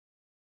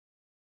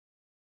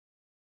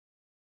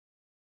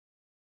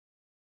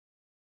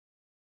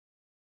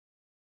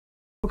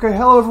Okay,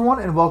 hello everyone,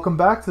 and welcome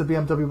back to the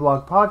BMW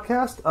Blog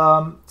Podcast.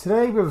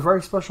 Today we have a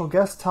very special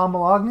guest, Tom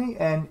Moloughney,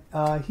 and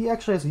he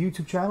actually has a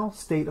YouTube channel,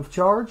 State of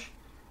Charge.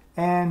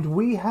 And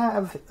we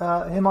have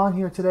him on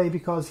here today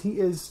because he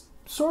is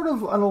sort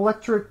of an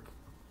electric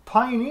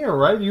pioneer,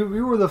 right?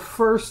 You were the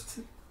first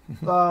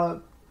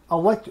pure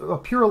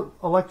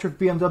electric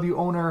BMW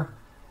owner.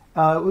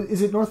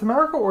 Is it North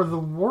America or the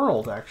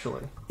world,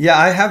 actually? Yeah,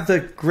 I have the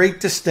great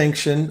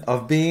distinction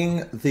of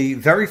being the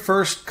very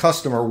first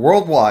customer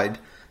worldwide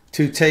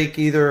to take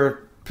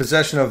either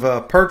possession of a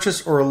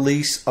purchase or a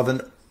lease of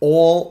an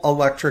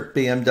all-electric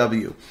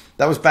BMW.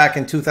 That was back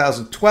in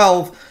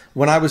 2012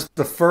 when I was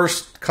the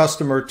first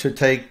customer to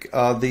take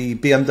the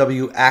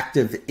BMW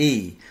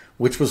ActiveE,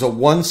 which was a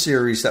 1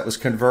 Series that was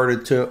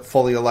converted to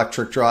fully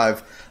electric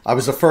drive. I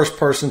was the first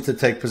person to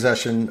take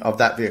possession of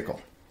that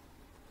vehicle.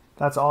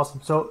 That's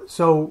awesome.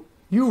 So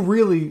you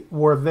really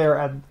were there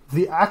at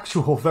the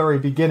actual very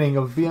beginning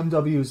of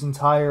BMW's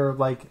entire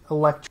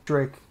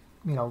electric,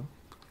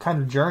 kind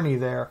of journey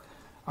there.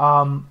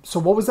 So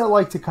what was that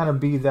like to kind of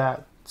be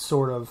that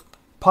sort of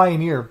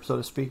pioneer, so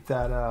to speak,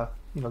 that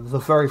the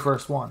very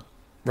first one?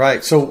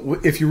 Right. So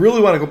if you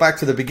really want to go back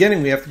to the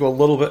beginning, we have to go a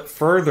little bit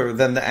further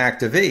than the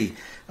ActiveE.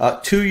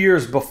 2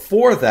 years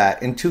before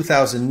that, in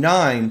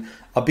 2009,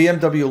 a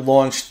BMW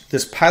launched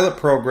this pilot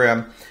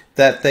program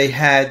that they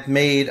had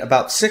made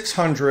about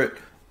 600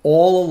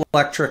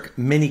 all-electric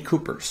Mini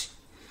Coopers.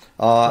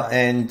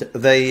 And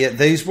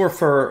these were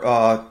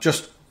for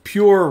just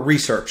pure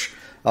research.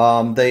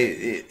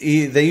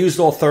 They used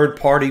all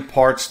third-party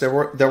parts. There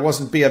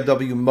wasn't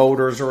BMW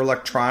motors or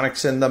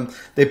electronics in them.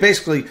 They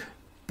basically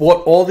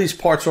bought all these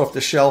parts off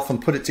the shelf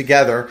and put it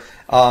together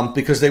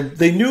because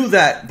they knew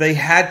that they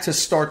had to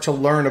start to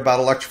learn about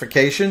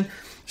electrification.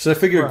 So they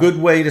figured a good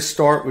way to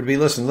start would be,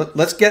 listen,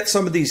 let's get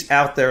some of these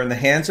out there in the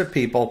hands of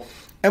people,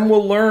 and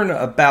we'll learn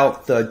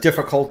about the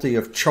difficulty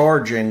of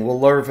charging. We'll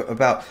learn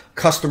about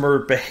customer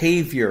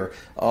behavior,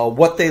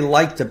 what they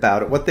liked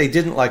about it, what they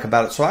didn't like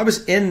about it. So I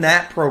was in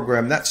that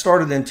program. That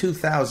started in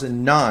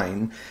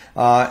 2009,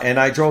 and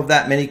I drove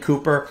that Mini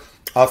Cooper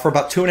for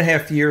about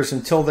 2.5 years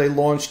until they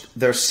launched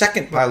their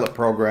second pilot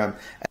program,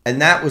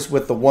 and that was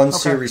with the 1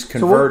 Series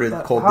converted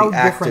called the ActiveE.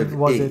 How different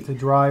was it to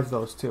drive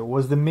those two?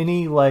 Was the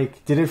Mini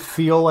did it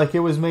feel like it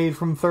was made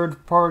from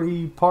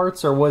third-party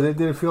parts, or did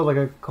it feel like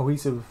a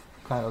cohesive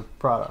kind of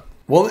product?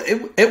 Well,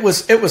 it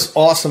was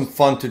awesome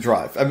fun to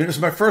drive. I mean, it was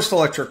my first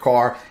electric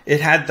car.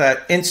 It had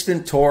that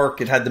instant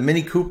torque. It had the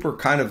Mini Cooper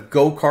kind of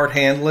go-kart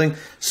handling.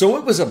 So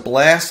it was a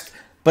blast.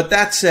 But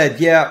that said,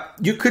 yeah,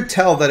 you could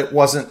tell that it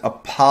wasn't a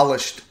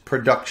polished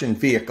production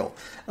vehicle.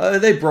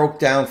 They broke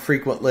down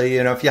frequently.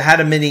 If you had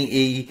a Mini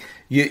E,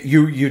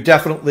 you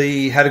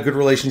definitely had a good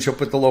relationship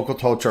with the local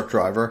tow truck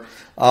driver.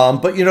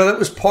 But that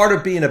was part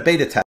of being a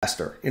beta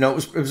tester. It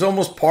was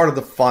almost part of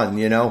the fun.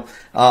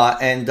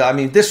 And I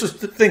mean, this was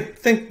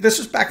this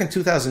was back in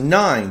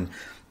 2009.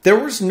 There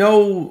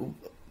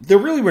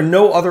really were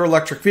no other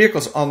electric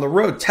vehicles on the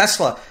road.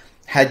 Tesla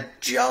had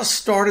just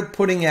started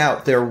putting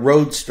out their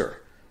Roadster,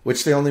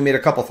 which they only made a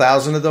couple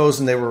thousand of those,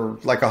 and they were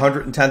like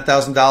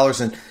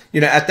 $110,000. And,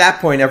 at that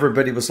point,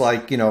 everybody was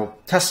like,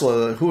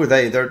 Tesla, who are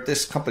they?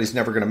 This company's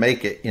never going to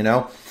make it,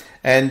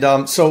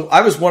 And so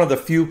I was one of the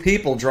few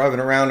people driving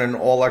around in an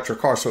all-electric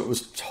car, so it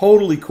was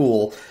totally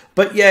cool.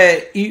 But, yeah,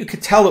 you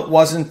could tell it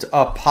wasn't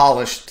a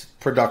polished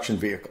production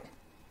vehicle.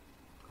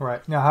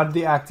 Right. Now, how did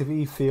the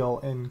ActiveE feel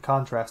in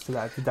contrast to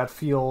that? Did that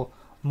feel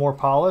more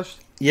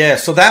polished? Yeah,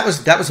 so that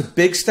was a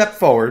big step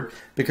forward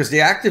because the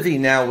ActiveE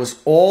now was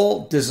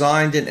all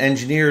designed and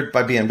engineered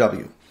by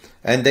BMW.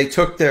 And they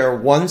took their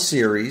 1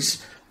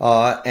 Series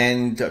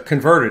and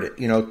converted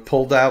it,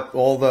 pulled out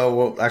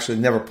actually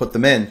never put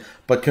them in,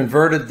 but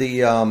converted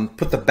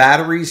put the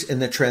batteries in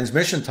the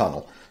transmission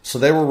tunnel. So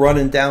they were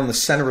running down the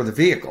center of the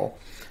vehicle.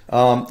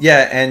 Had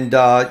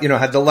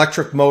the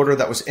electric motor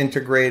that was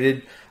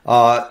integrated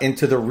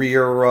into the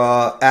rear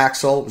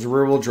axle. It was a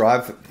rear-wheel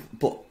drive,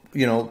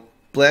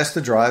 blast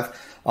to drive.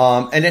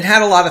 And it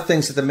had a lot of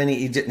things that the Mini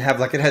E didn't have.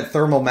 Like it had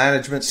thermal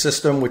management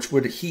system, which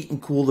would heat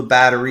and cool the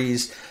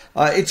batteries.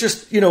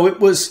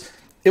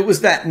 It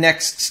was that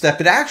next step.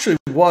 It actually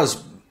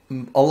was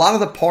a lot of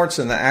the parts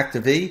in the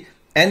ActiveE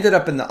ended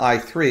up in the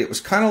i3. It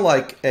was kind of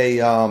like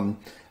a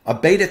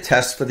beta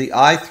test for the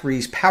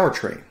i3's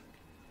powertrain.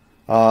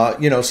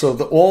 So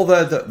all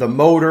the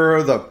motor,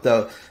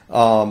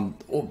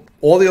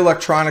 all the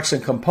electronics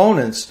and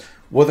components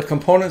were the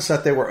components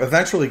that they were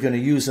eventually going to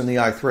use in the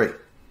i3.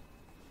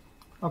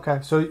 Okay,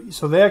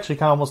 so they actually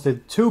kind of almost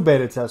did 2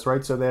 beta tests,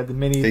 right? So they had the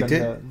Mini and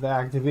the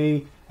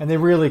ActiveE, and they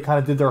really kind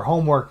of did their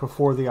homework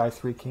before the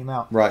i3 came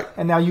out. Right.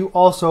 And now you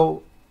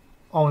also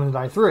own an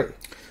i3.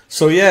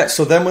 So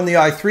then when the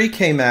i3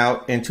 came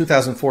out in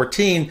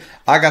 2014,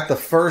 I got the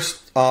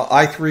first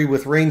i3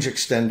 with range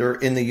extender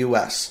in the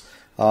U.S.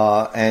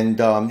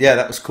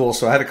 That was cool.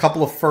 So I had a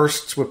couple of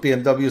firsts with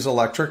BMW's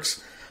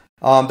electrics.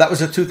 That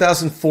was a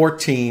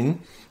 2014,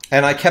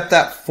 and I kept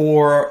that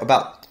for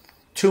about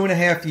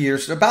 2.5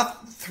 years, about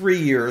 3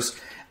 years,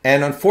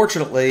 And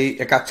unfortunately,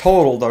 it got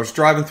totaled. I was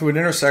driving through an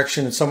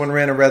intersection and someone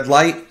ran a red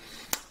light.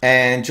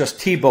 and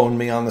just T-boned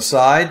me on the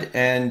side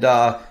and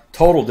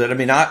totaled it. I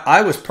mean,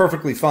 I was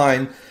perfectly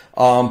fine,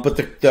 but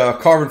the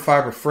carbon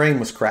fiber frame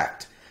was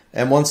cracked.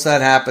 And once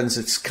that happens,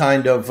 it's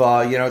kind of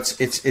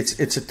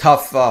it's a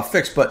tough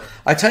fix. But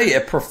I tell you,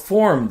 it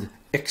performed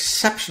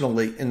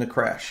exceptionally in the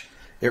crash.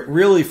 It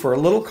really, for a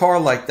little car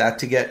like that,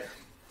 to get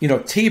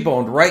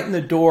T-boned right in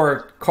the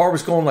door. Car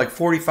was going like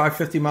 45,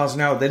 50 miles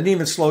an hour. They didn't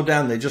even slow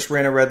down. They just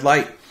ran a red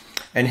light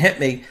and hit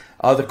me.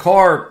 The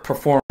car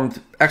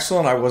performed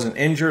excellent. I wasn't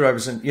injured. I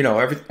wasn't,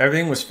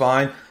 everything was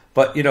fine.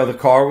 But the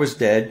car was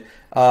dead.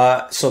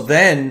 So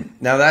then,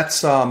 now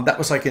that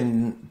was like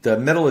in the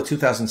middle of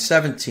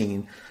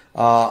 2017.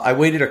 I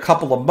waited a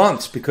couple of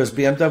months because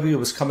BMW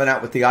was coming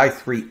out with the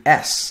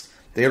i3S.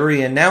 They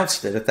already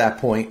announced it at that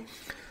point.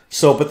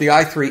 So, but the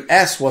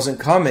i3S wasn't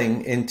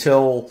coming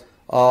until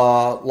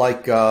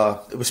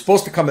it was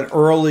supposed to come in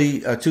early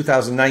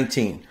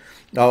 2019.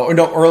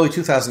 Early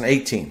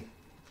 2018.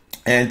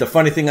 And the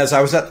funny thing is,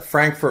 I was at the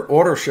Frankfurt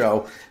Auto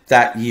Show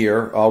that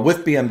year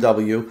with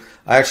BMW.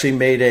 I actually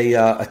made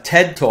a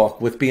TED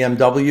Talk with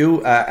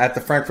BMW at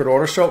the Frankfurt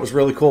Auto Show. It was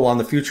really cool on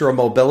the future of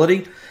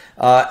mobility.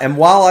 And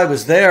while I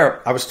was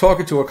there, I was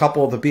talking to a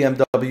couple of the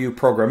BMW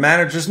program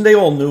managers, and they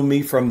all knew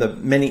me from the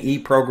Mini E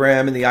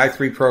program and the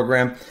i3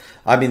 program.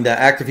 I mean, the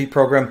ActiveE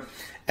program.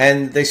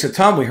 And they said,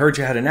 Tom, we heard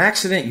you had an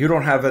accident. You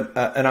don't have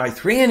an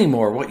i3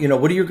 anymore. What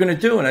are you going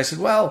to do? And I said,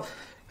 well,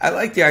 I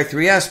like the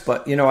i3S,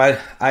 but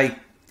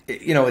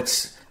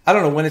it's, I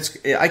don't know when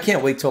I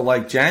can't wait till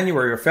like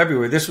January or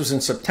February. This was in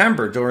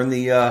September during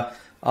the,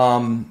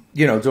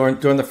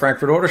 during the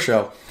Frankfurt Auto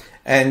Show.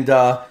 And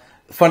the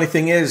funny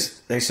thing is,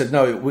 they said,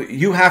 no,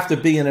 you have to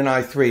be in an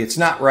i3. It's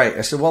not right.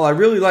 I said, well, I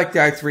really like the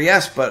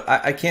i3S, but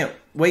I can't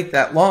wait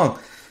that long.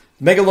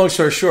 Make a long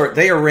story short,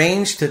 they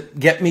arranged to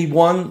get me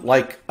one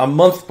like a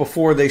month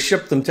before they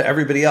shipped them to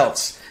everybody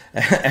else.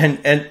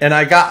 And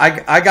I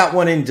got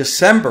one in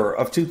December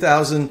of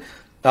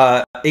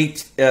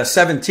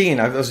 2017.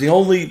 I was the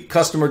only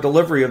customer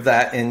delivery of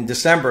that in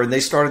December, and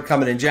they started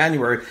coming in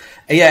January.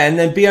 Yeah, and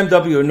then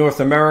BMW in North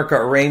America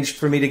arranged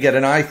for me to get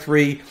an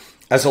i3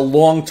 as a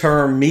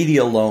long-term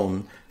media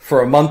loan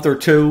for a month or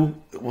two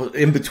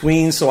in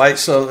between. So I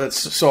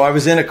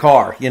was in a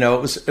car.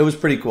 It was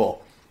pretty cool.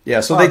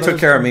 Yeah, so they took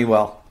care of me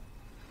well.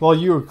 Well,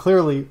 you were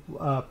clearly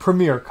a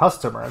premier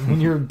customer. I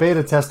mean, you're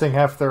beta testing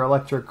half their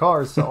electric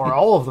cars, or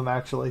all of them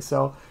actually.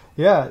 So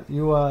yeah,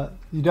 you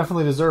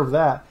definitely deserve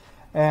that.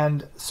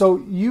 And so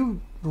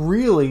you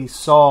really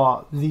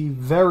saw the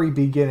very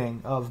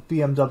beginning of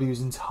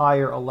BMW's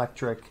entire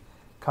electric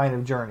kind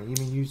of journey. I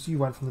mean, you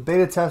went from the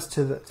beta test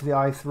to the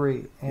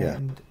i3,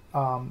 and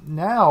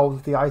now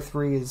the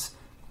i3 is,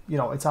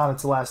 it's on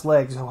its last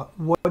legs. So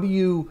how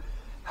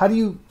do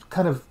you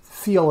kind of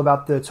feel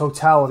about the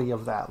totality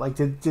of that? Like,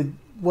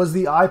 was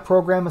the i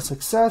program a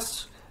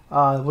success?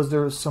 Was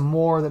there some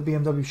more that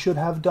BMW should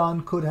have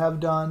done, could have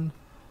done?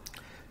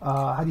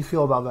 How do you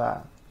feel about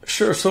that?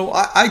 Sure. So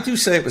I do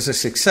say it was a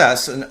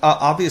success, and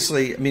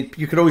obviously, I mean,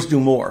 you could always do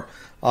more.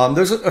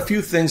 There's a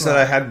few things that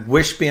I had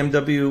wished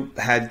BMW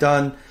had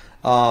done.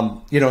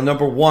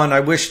 Number one,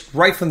 I wished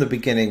right from the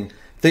beginning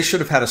they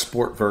should have had a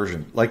sport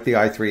version like the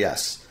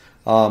i3S.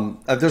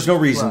 There's no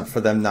reason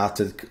for them not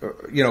to.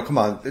 Come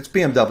on, it's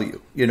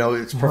BMW.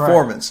 It's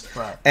performance,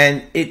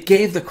 and it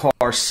gave the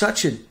car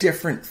such a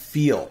different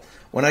feel.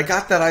 When I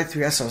got that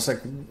i3S, I was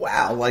like,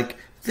 wow, like,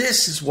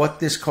 this is what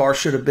this car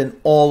should have been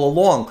all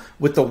along,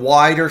 with the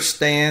wider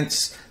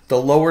stance,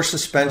 the lower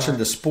suspension,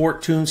 the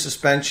sport tuned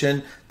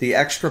suspension, the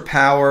extra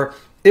power.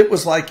 It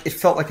was like, it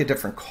felt like a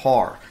different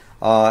car.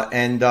 So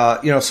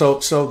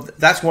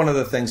that's one of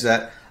the things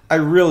that I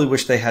really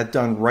wish they had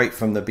done right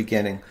from the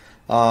beginning.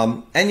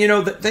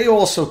 They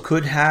also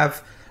could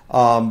have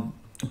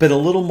been a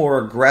little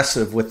more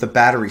aggressive with the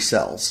battery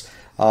cells.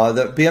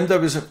 The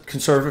BMW is a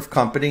conservative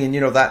company, and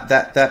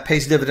that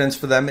pays dividends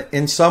for them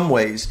in some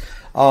ways.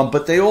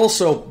 But they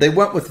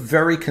went with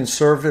very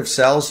conservative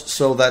cells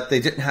so that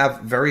they didn't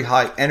have very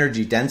high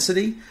energy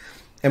density.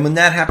 And when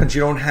that happens,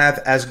 you don't have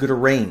as good a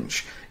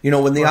range.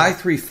 When the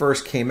i3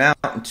 first came out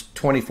in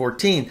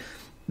 2014,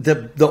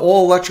 the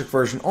all-electric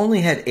version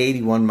only had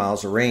 81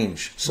 miles of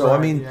range.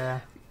 So,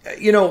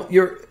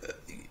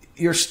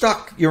 you're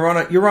stuck. You're on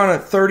a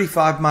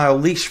 35-mile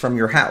leash from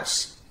your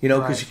house,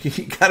 because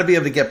you got to be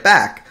able to get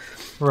back.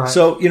 Right.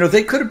 So,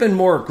 they could have been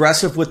more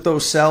aggressive with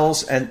those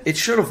cells, and it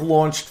should have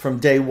launched from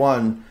day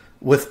one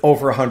with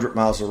over 100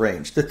 miles of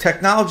range. The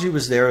technology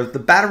was there. The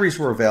batteries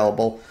were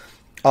available.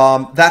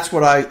 That's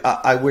what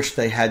I wish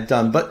they had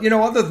done. But,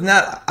 other than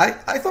that,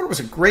 I thought it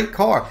was a great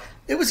car.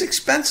 It was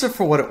expensive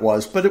for what it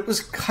was, but it was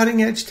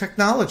cutting-edge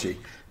technology.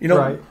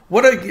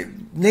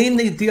 Name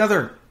the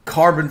other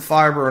carbon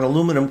fiber and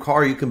aluminum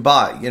car you can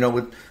buy,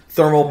 with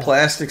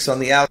thermoplastics on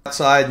the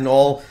outside and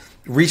all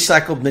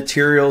recycled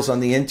materials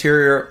on the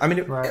interior. I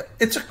mean,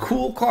 it's a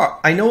cool car.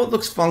 I know it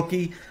looks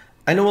funky.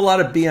 I know a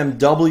lot of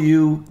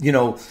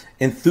BMW,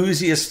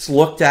 enthusiasts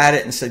looked at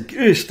it and said,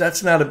 gosh,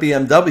 that's not a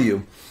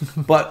BMW.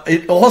 But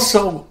it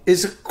also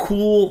is a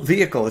cool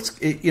vehicle.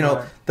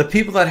 The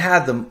people that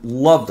had them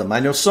loved them. I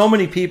know so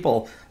many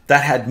people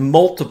that had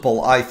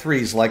multiple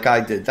i3s like I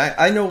did.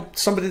 I know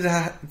somebody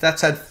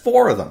that's had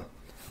 4 of them.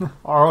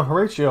 Our own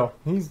Horatio,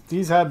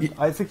 he's had,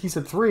 I think he's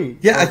had 3.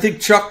 Yeah, I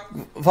think Chuck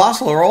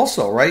Vossler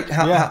also, right?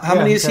 How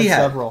many has he had?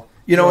 Several.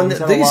 You know, and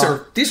these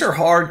are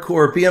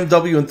hardcore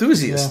BMW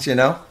enthusiasts. You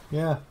know.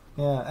 Yeah.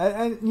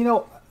 And you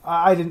know,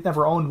 I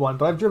never owned one,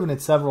 but I've driven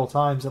it several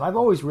times, and I've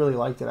always really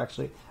liked it.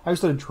 Actually, I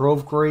just thought it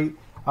drove great.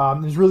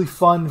 It was really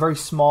fun, very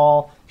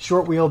small,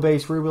 short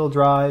wheelbase, rear-wheel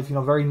drive. You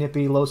know, very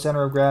nippy, low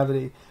center of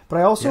gravity. But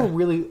I also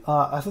really,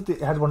 I thought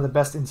it had one of the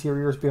best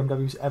interiors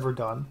BMW's ever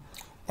done.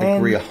 I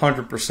agree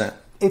 100%.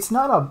 It's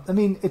not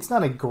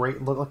a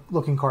great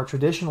looking car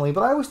traditionally,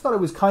 but I always thought it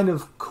was kind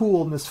of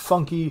cool in this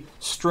funky,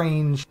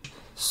 strange,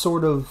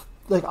 sort of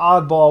like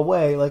oddball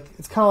way. Like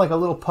it's kind of like a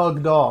little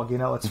pug dog, you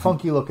know. It's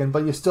funky looking,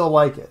 but you still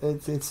like it.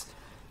 It's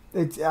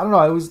I don't know.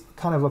 I always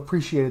kind of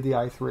appreciated the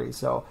i3.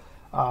 So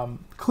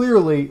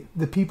clearly,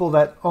 the people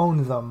that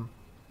owned them,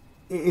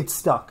 it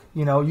stuck.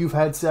 You know, you've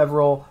had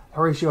several.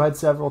 Horatio had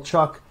several.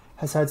 Chuck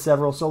has had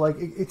several. So like,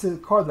 it's a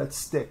car that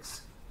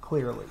sticks.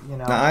 Clearly, you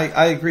know. Now,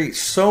 I agree.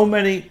 So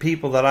many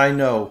people that I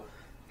know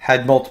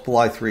had multiple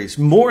i3s,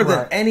 more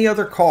than any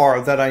other car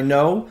that I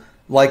know.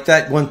 Like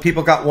that, when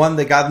people got one,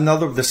 they got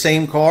another, the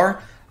same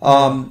car.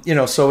 You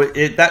know, so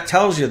that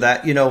tells you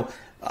that, you know,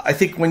 I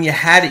think when you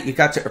had it, you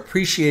got to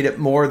appreciate it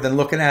more than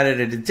looking at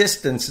it at a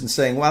distance and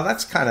saying, "Wow,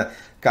 that's kind of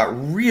got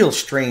real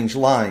strange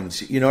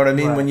lines." You know what I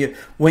mean? Right.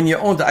 When you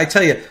owned it, I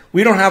tell you,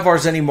 we don't have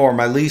ours anymore.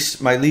 My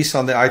lease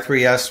on the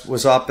i3S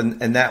was up,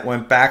 and that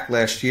went back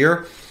last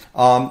year. You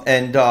know,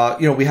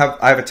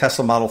 I have a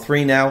Tesla Model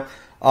 3 now.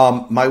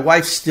 My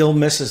wife still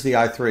misses the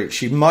i3.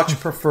 She much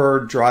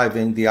preferred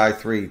driving the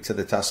i3 to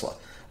the Tesla.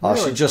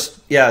 Really? She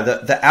just,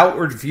 the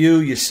outward view,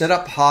 you sit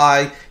up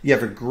high, you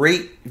have a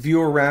great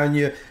view around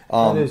you.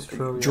 That is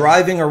true.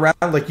 Driving around,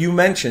 like you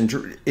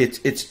mentioned,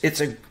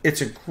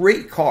 it's a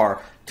great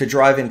car to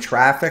drive in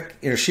traffic.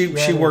 You know,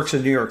 she works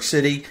in New York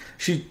City.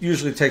 She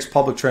usually takes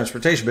public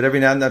transportation, but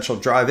every now and then she'll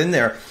drive in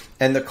there.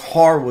 And the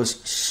car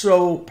was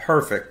so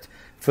perfect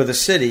for the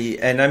city.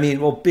 And I mean,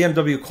 well,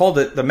 BMW called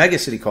it the mega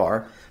city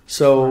car.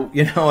 So,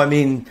 you know, I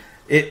mean,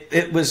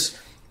 it was,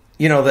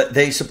 you know, that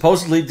they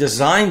supposedly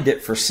designed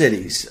it for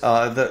cities.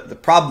 The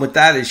problem with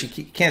that is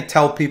you can't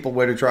tell people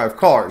where to drive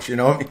cars, you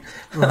know?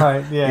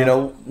 Right, yeah. You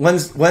know,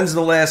 when's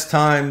the last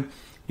time,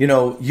 you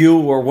know, you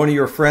or one of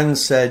your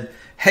friends said,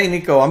 "Hey,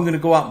 Nico, I'm going to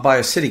go out and buy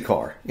a city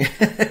car."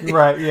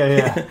 Right,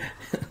 yeah.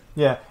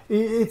 Yeah,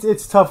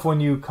 it's tough when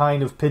you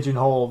kind of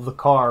pigeonhole the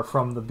car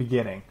from the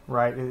beginning,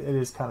 right? It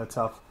is kind of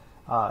tough.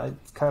 It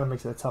kind of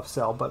makes it a tough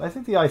sell, but I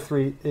think the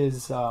i3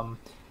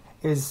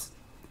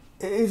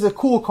 is a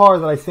cool car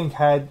that I think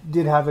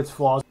did have its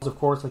flaws, of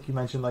course, like you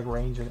mentioned, like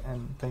range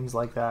and things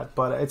like that.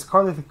 But it's a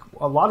car that I think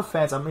a lot of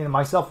fans, I mean,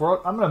 myself,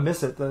 I'm going to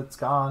miss it that it's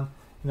gone.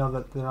 You know,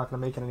 that they're not going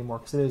to make it anymore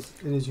because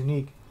it is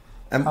unique.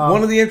 And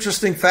one of the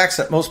interesting facts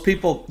that most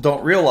people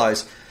don't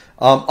realize,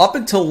 up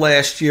until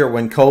last year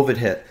when COVID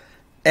hit,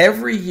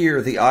 every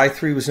year the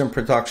i3 was in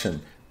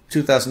production.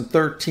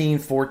 2013,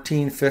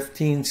 14,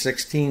 15,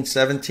 16,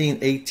 17,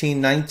 18,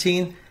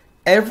 19.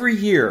 Every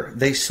year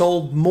they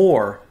sold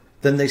more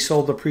than they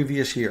sold the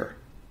previous year.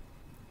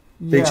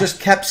 They just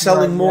kept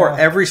selling more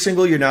every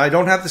single year. Now, I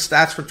don't have the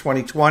stats for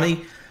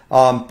 2020,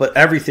 but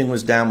everything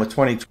was down with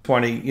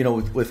 2020, you know,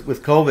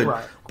 with COVID.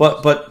 Right.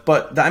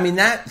 But I mean,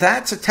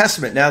 that's a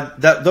testament. Now,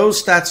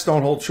 those stats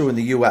don't hold true in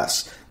the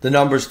U.S. The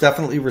numbers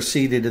definitely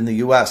receded in the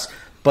U.S.,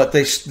 but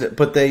they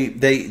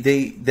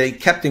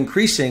kept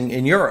increasing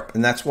in Europe,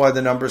 and that's why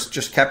the numbers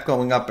just kept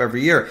going up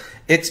every year.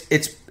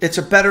 It's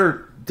a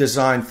better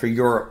design for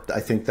Europe, I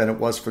think, than it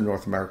was for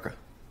North America.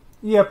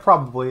 Yeah,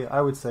 probably.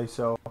 I would say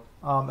so.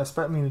 I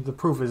mean, the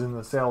proof is in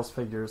the sales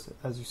figures,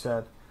 as you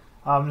said.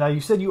 Now, you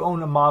said you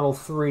own a Model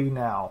 3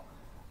 now.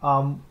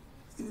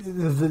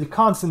 The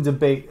constant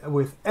debate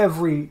with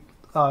every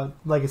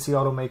legacy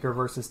automaker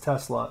versus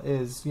Tesla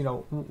is, you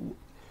know,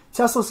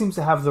 Tesla seems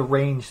to have the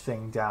range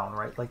thing down,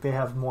 right? Like they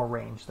have more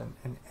range than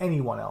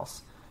anyone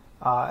else,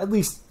 at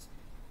least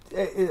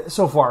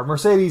so far.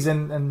 Mercedes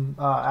and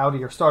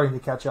Audi are starting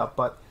to catch up,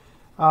 but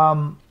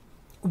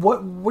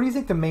what do you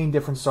think the main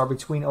differences are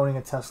between owning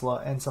a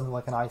Tesla and something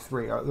like an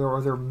i3?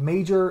 Are there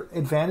major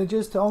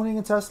advantages to owning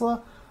a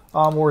Tesla,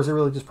 or is it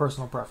really just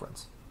personal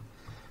preference?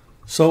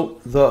 So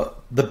the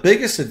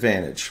biggest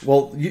advantage,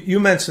 well, you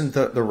mentioned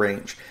the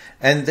range.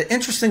 And the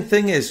interesting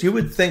thing is, you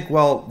would think,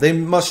 well, they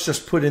must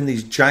just put in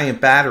these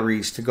giant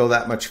batteries to go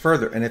that much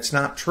further. And it's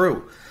not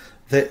true.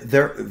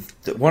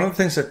 One of the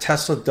things that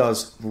Tesla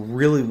does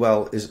really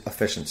well is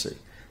efficiency.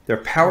 Their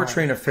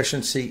powertrain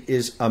efficiency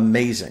is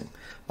amazing.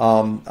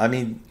 I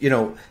mean, you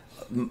know,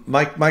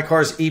 my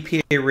car's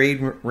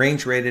EPA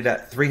range rated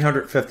at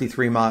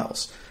 353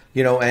 miles,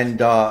 you know,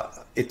 and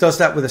it does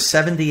that with a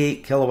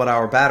 78 kilowatt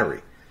hour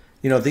battery.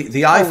 You know, the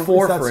i4,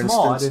 for instance.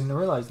 Small? I didn't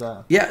realize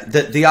that. Yeah,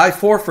 the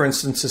i4, for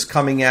instance, is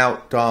coming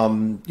out,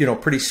 you know,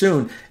 pretty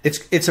soon.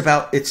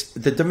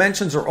 The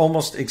dimensions are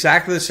almost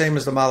exactly the same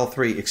as the Model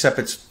 3, except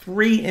it's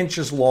 3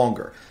 inches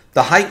longer.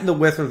 The height and the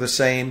width are the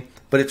same,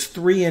 but it's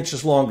 3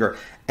 inches longer.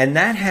 and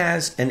that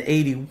has an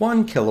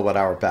 81 kilowatt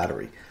hour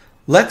battery.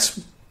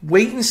 Let's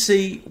wait and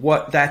see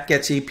what that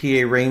gets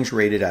EPA range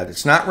rated at.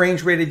 It's not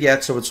range rated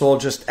yet, so it's all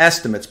just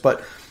estimates,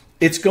 but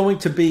it's going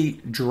to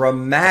be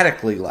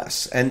dramatically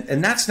less.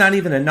 And that's not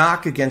even a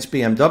knock against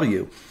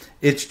BMW.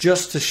 It's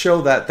just to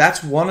show that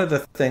that's one of the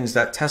things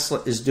that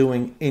Tesla is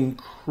doing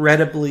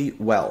incredibly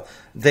well.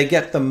 They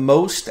get the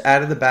most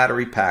out of the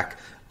battery pack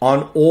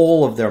on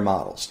all of their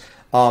models.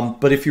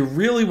 But if you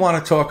really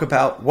want to talk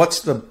about what's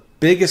the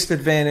biggest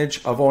advantage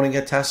of owning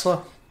a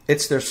Tesla,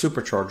 it's their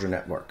supercharger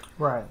network.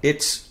 Right.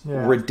 It's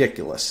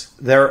ridiculous.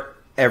 They're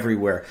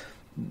everywhere.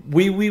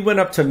 We went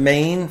up to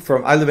Maine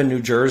from, I live in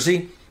New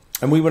Jersey,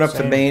 and we went up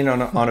to Maine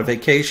on a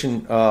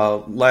vacation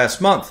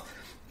last month,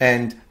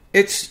 and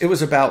it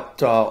was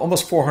about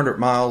almost 400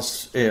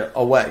 miles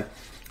away.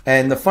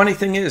 And the funny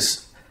thing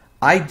is,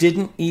 I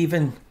didn't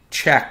even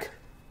check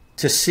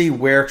to see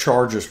where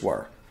chargers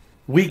were.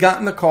 We got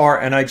in the car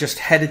and I just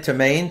headed to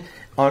Maine.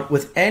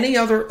 With any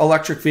other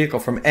electric vehicle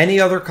from any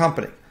other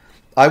company,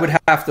 I would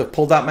have to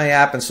pull out my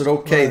app and said,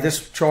 okay,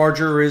 this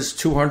charger is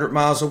 200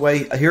 miles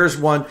away. Here's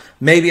one.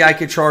 Maybe I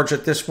could charge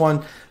at this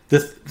one. The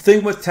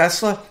thing with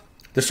Tesla,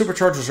 the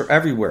superchargers are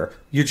everywhere.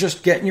 You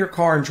just get in your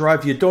car and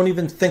drive. You don't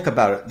even think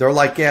about it. They're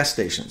like gas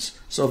stations.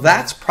 So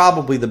that's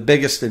probably the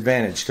biggest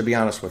advantage, to be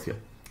honest with you.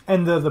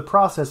 And the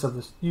process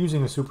of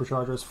using a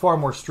supercharger is far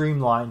more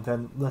streamlined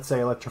than, let's say,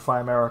 Electrify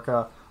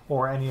America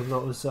or any of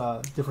those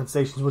different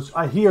stations, which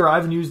I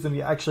haven't used them.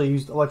 I actually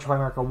used Electrify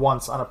America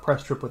once on a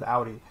press trip with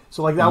Audi.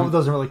 So like that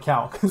doesn't really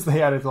count because they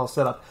had it all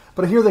set up.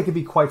 But here they could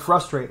be quite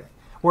frustrating.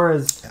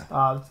 Whereas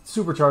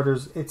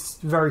superchargers, it's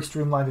very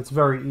streamlined. It's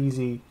very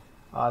easy.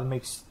 It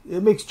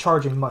makes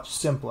charging much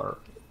simpler.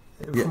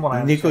 From what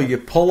I understand. Nico, you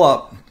pull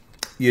up,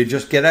 you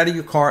just get out of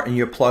your car and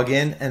you plug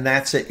in, and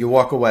that's it. You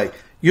walk away.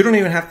 You don't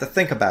even have to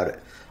think about it.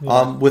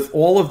 Yeah. With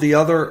all of the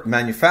other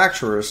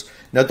manufacturers,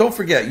 now don't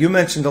forget, you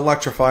mentioned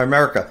Electrify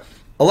America.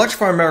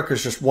 Electrify America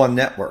is just one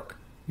network.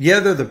 Yeah,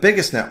 they're the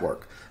biggest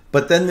network,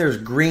 but then there's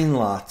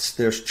Greenlots,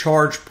 there's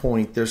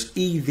ChargePoint, there's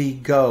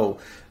EV Go,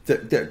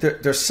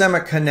 there's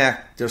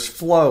SemiConnect, there's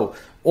Flow,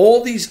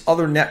 all these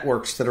other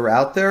networks that are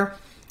out there.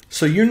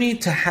 So you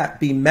need to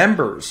be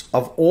members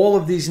of all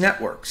of these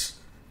networks,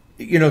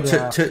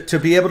 to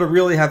be able to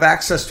really have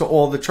access to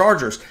all the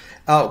chargers.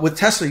 With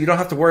Tesla, you don't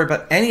have to worry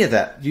about any of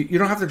that. You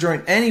don't have to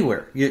join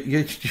anywhere.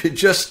 You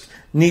just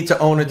need to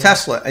own a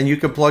Tesla, and you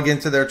can plug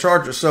into their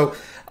charger. So,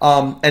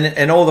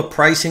 and all the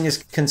pricing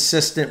is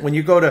consistent. When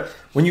you go to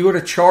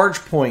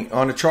ChargePoint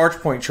on a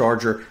ChargePoint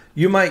charger,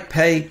 you might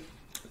pay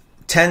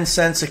 10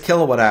 cents a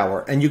kilowatt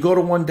hour, and you go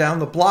to one down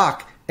the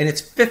block, and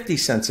it's 50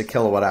 cents a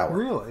kilowatt hour.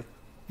 Really?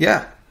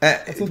 Yeah.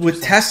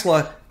 With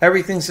Tesla,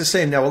 everything's the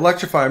same. Now,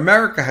 Electrify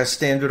America has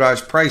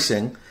standardized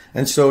pricing,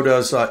 and so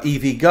does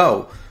EV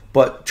Go.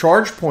 But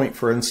ChargePoint,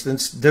 for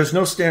instance, there's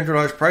no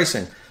standardized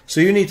pricing.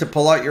 So you need to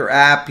pull out your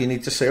app. You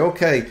need to say,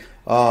 okay,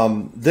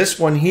 this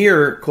one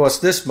here costs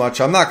this much.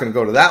 I'm not going to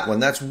go to that one.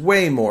 That's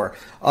way more.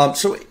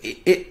 So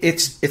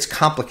it's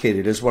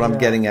complicated is what I'm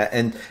getting at.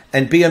 And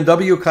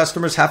BMW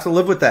customers have to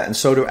live with that. And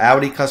so do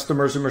Audi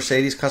customers and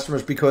Mercedes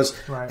customers, because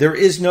there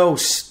is no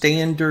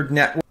standard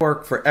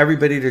network for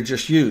everybody to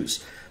just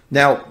use.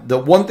 Now, the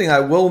one thing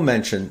I will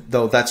mention,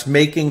 though, that's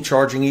making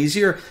charging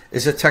easier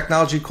is a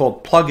technology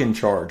called plug-in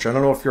charge. I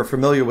don't know if you're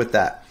familiar with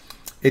that.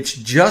 It's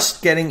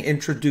just getting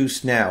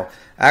introduced now.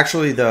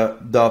 Actually, the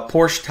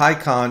Porsche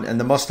Taycan and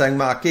the Mustang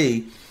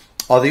Mach-E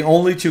are the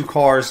only two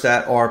cars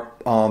that are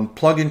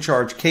plug-in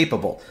charge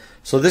capable.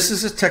 So this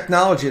is a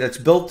technology that's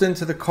built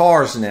into the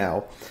cars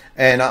now.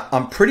 And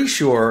I'm pretty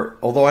sure,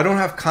 although I don't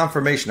have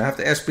confirmation, I have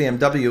to ask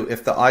BMW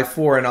if the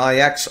i4 and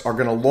iX are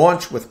going to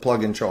launch with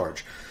plug-in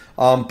charge.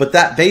 But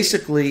that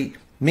basically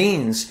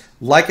means,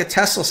 like a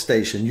Tesla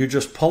station, you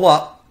just pull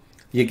up,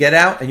 you get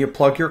out, and you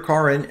plug your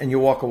car in, and you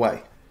walk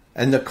away.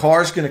 And the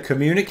car is going to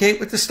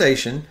communicate with the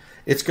station.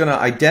 It's going to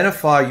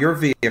identify your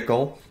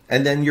vehicle,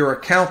 and then your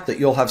account that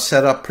you'll have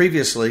set up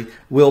previously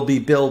will be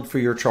billed for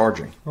your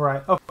charging.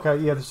 Right. Okay.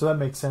 Yeah. So that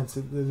makes sense.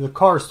 The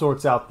car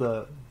sorts out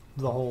the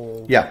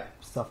whole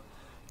stuff.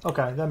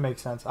 Okay, that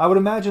makes sense. I would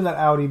imagine that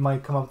Audi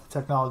might come up with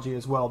technology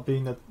as well,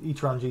 being that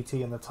e-tron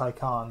GT and the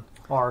Taycan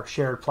are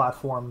shared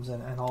platforms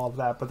and all of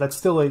that. But that's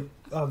still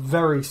a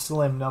very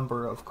slim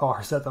number of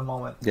cars at the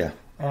moment. Yeah.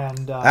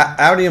 And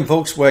Audi and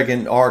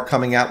Volkswagen are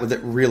coming out with it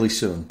really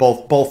soon.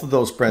 Both of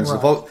those brands.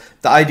 Right.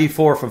 The ID4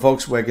 for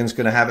Volkswagen is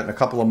going to have it in a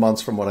couple of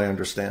months, from what I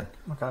understand.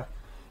 Okay.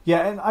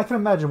 Yeah, and I can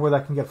imagine where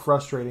that can get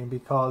frustrating,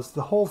 because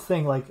the whole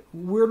thing, like,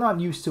 we're not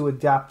used to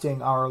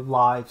adapting our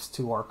lives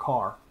to our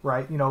car,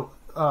 right? You know,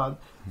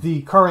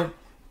 the current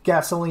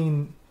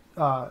gasoline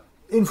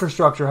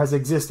infrastructure has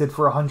existed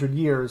for 100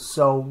 years,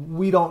 so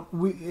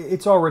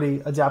it's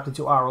already adapted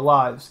to our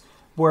lives.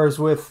 Whereas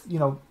with, you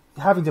know,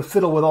 having to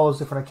fiddle with all those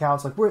different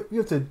accounts, like, you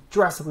have to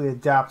drastically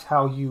adapt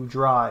how you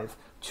drive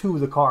to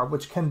the car,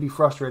 which can be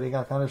frustrating.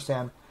 I can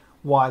understand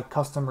why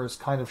customers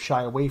kind of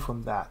shy away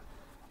from that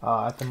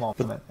at the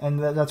moment. And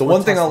that's the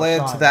one thing I'll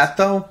add to that,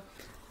 though,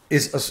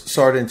 is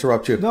sorry to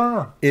interrupt you.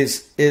 No.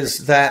 Is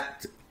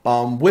that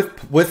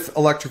with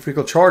electric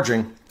vehicle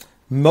charging,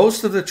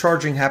 most of the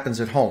charging happens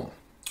at home.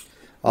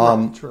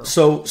 Right, true.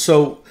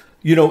 So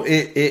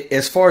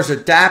as far as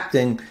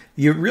adapting,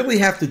 you really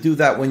have to do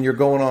that when you're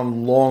going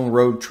on long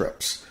road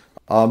trips.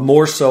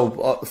 More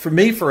so, for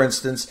me, for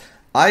instance,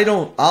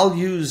 I'll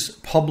use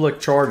public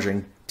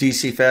charging,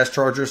 DC fast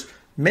chargers,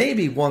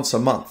 maybe once a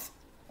month.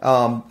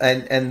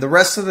 And the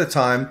rest of the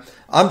time,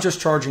 I'm just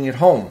charging at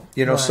home.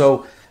 Right.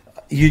 So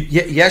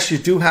yes, you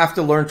do have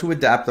to learn to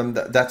adapt them.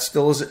 That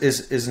still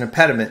is an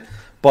impediment.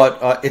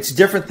 But it's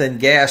different than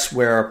gas,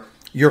 where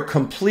you're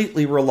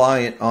completely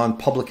reliant on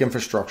public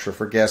infrastructure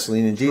for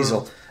gasoline and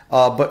diesel.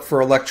 But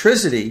for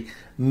electricity,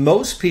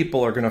 most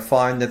people are going to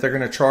find that they're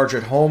going to charge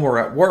at home or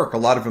at work. A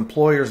lot of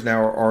employers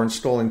now are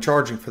installing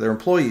charging for their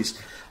employees.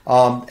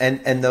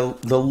 And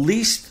the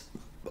least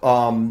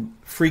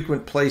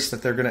frequent place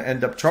that they're going to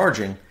end up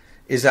charging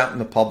is out in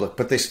the public,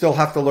 but they still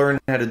have to learn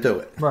how to do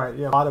it. Right.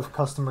 Yeah. A lot of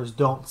customers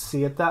don't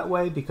see it that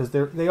way because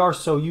they are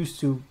so used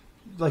to,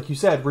 like you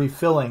said,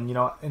 refilling,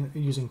 and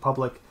using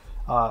public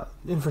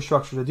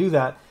infrastructure to do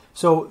that.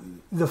 So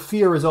the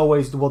fear is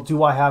always, well,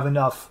 do I have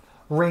enough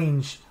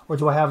range, or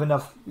do I have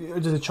enough?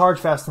 Does it charge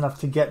fast enough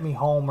to get me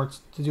home or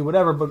to do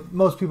whatever? But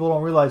most people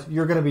don't realize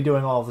you're going to be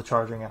doing all of the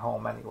charging at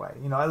home anyway.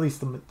 At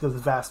least the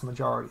vast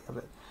majority of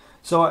it.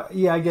 So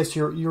yeah, I guess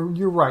you're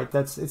right.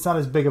 It's not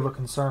as big of a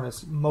concern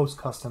as most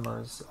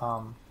customers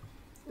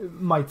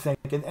might think.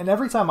 And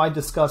every time I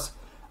discuss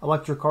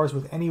electric cars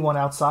with anyone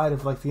outside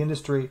of like the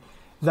industry,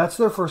 that's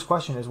their first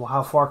question is, well,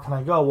 how far can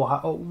I go?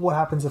 Well, what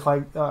happens if I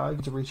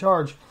get to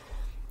recharge?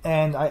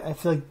 And I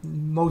feel like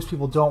most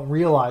people don't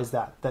realize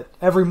that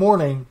every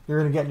morning you're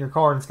going to get in your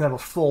car and it's going to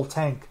have a full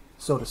tank,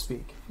 so to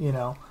speak.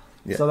 Yeah.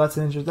 So that's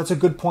a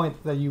good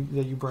point that you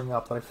bring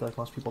up that I feel like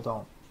most people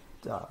don't.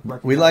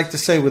 We like to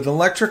say with an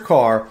electric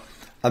car,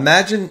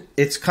 imagine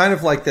it's kind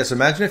of like this.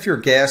 Imagine if your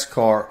gas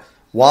car,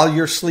 while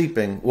you're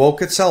sleeping,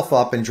 woke itself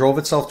up and drove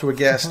itself to a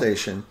gas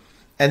station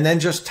and then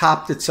just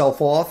topped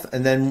itself off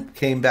and then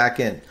came back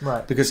in.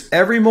 Right. Because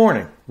every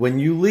morning when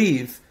you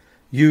leave,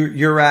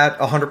 you're at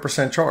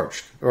 100%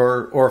 charged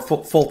or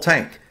full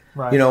tank.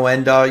 Right.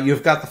 And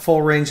you've got the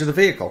full range of the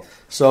vehicle.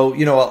 So,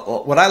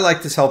 what I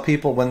like to tell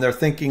people when they're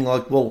thinking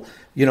like, well,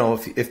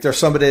 if there's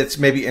somebody that's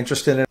maybe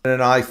interested in an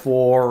i4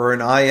 or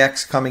an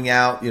iX coming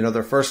out,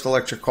 their first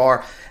electric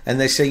car, and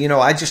they say,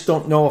 I just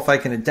don't know if I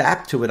can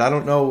adapt to it. I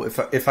don't know if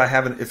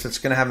it's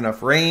going to have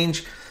enough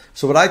range.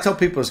 So what I tell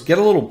people is get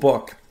a little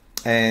book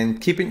and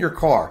keep it in your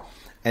car,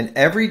 and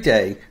every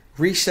day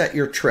reset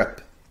your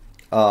trip.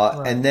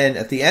 Right. And then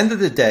at the end of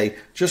the day,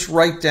 just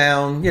write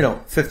down,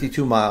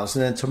 52 miles.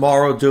 And then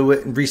tomorrow do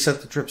it and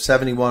reset the trip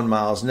 71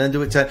 miles. And then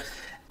do it 10.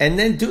 And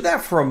then do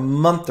that for a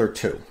month or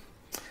two.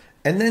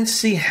 And then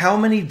see how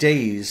many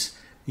days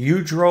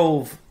you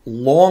drove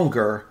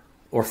longer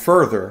or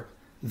further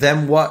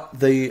than what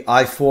the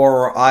i4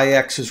 or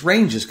iX's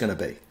range is going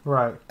to be.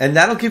 Right. And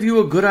that'll give you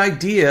a good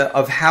idea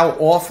of how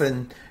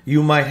often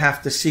you might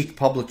have to seek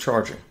public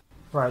charging.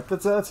 Right.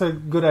 That's a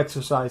good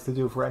exercise to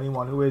do for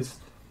anyone who is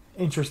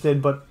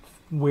interested but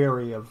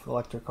wary of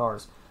electric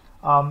cars.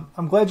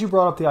 I'm glad you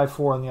brought up the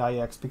i4 and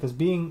the iX because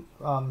being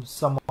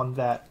someone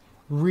that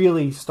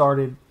really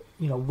started,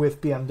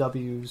 with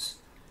BMW's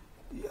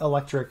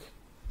electric,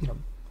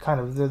 kind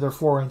of their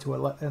foray into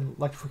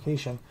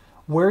electrification.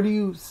 Where do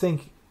you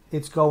think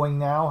it's going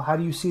now? How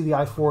do you see the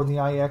i4 and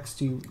the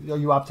iX? Are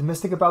you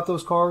optimistic about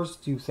those cars?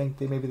 Do you think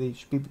BMW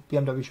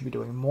should be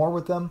doing more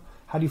with them?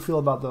 How do you feel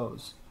about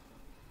those?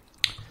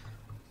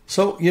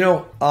 So,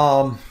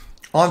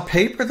 on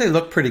paper, they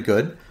look pretty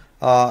good.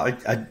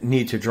 I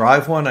need to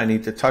drive one. I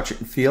need to touch it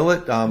and feel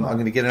it. I'm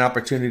going to get an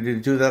opportunity to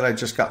do that. I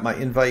just got my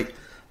invite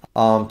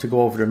to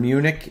go over to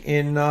Munich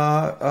in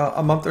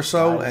a month or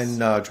so. Nice.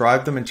 And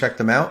drive them and check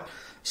them out.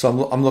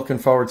 So I'm looking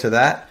forward to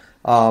that.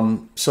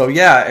 So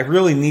yeah, I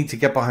really need to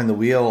get behind the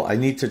wheel. I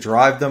need to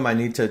drive them. I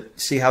need to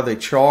see how they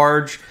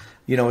charge.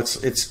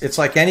 It's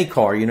like any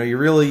car.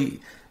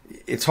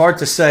 It's hard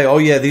to say, oh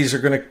yeah, these are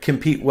going to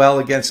compete well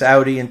against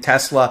Audi and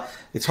Tesla.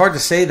 It's hard to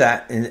say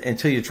that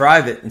until you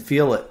drive it and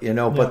feel it,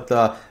 Yeah.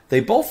 But they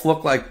both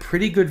look like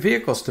pretty good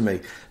vehicles to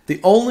me. The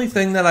only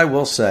thing that I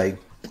will say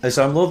is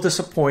I'm a little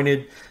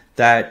disappointed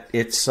that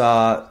it's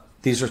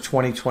these are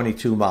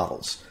 2022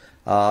 models.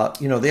 The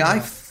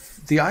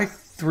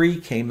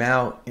i3 came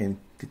out in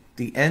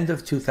the end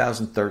of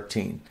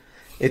 2013.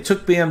 It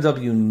took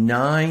BMW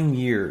 9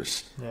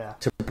 years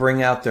to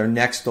bring out their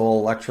next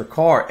all-electric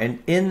car.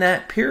 And in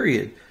that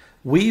period,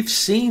 we've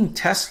seen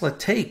Tesla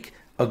take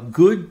a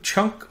good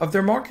chunk of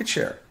their market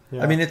share.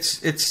 Yeah. I mean,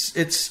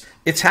 it's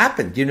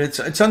happened.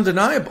 It's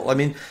undeniable. I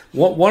mean,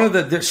 one of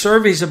the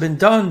surveys have been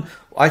done.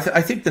 I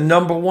think the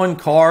number one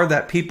car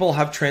that people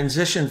have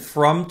transitioned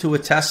from to a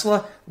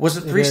Tesla was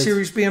a 3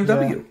 Series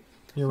BMW. Yeah.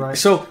 You're right.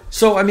 So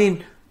I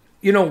mean,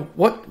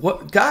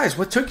 what guys,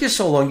 what took you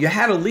so long? You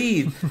had a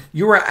lead.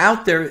 You were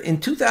out there in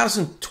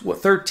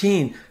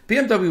 2013.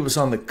 BMW was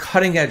on the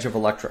cutting edge of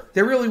electric.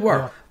 They really were.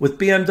 Yeah. With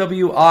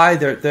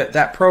BMW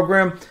that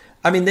program.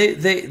 I mean,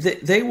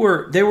 they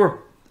were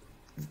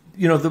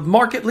the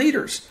market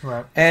leaders.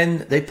 Right.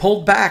 And they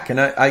pulled back. And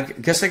I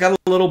guess they got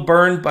a little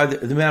burned by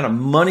the amount of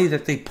money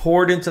that they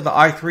poured into the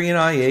i3 and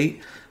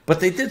i8. But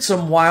they did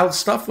some wild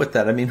stuff with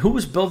that. I mean, who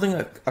was building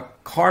a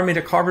car made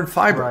of carbon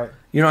fiber? Right.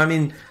 You know, I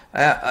mean,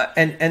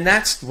 and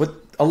that's what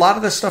a lot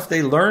of the stuff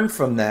they learned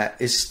from that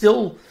is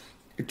still,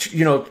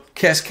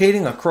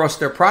 cascading across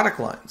their product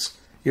lines.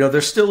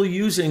 They're still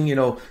using,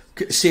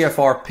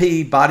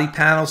 CFRP, body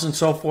panels, and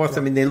so forth. Yeah.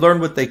 I mean, they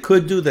learned what they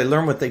could do. They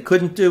learned what they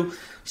couldn't do.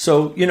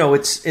 So, it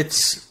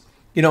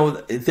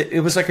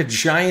was like a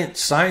giant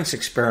science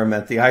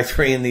experiment, the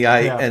i3 and the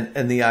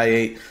and the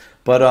i8.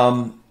 But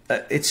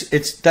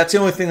that's the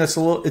only thing it's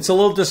a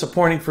little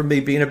disappointing for me,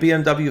 being a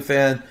BMW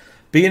fan,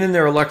 being in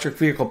their electric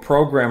vehicle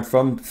program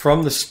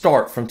from the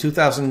start, from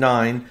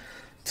 2009,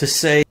 to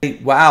say,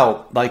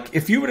 wow, like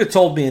if you would have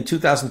told me in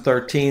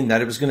 2013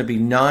 that it was going to be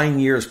 9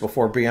 years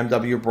before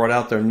BMW brought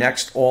out their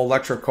next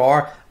all-electric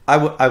car, I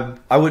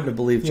wouldn't have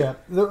believed you. Yeah,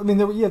 I mean,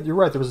 you're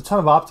right. There was a ton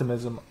of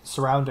optimism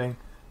surrounding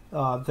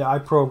the i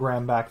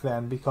program back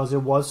then because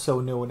it was so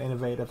new and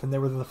innovative, and they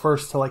were the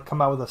first to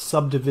come out with a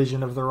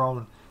subdivision of their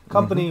own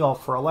company all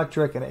for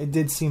electric, and it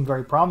did seem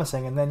very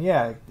promising. And then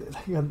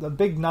a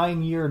big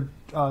 9-year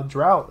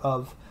drought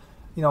of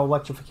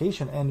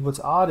electrification. And what's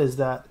odd is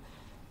that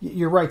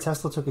you're right,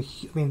 Tesla took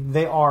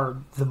they are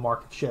the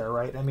market share,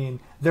 right? I mean,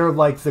 they're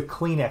like the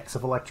Kleenex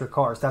of electric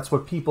cars. That's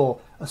what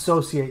people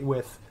associate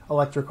with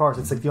electric cars.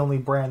 It's like the only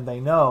brand they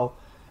know.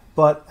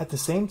 But at the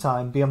same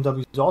time,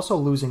 BMW is also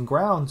losing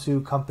ground to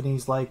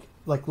companies like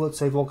let's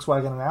say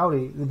Volkswagen and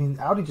Audi. I mean,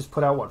 Audi just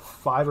put out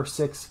 5 or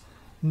 6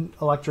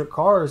 electric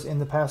cars in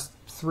the past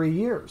 3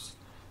 years.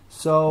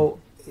 So,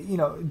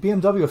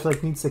 BMW I feel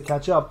like needs to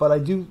catch up, but I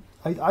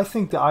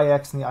think the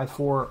iX and the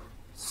i4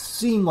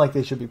 seem like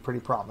they should be pretty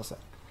promising.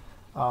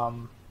 I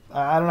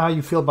don't know how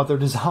you feel about their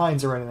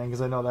designs or anything,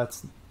 because I know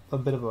that's a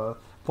bit of a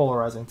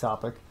polarizing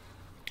topic.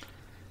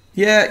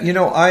 Yeah,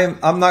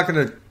 I'm not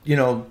going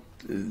to,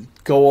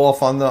 go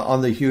off on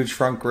the huge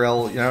front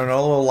grille. I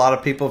know a lot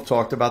of people have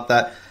talked about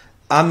that.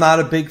 I'm not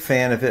a big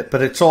fan of it,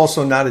 but it's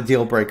also not a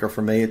deal breaker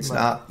for me. It's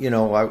not,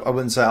 I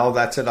wouldn't say, oh,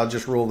 that's it, I'll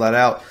just rule that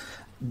out.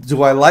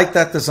 Do I like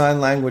that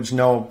design language?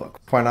 No,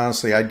 quite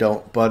honestly, I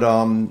don't. But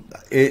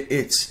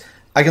it's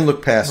I can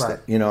look past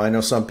it. I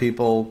know some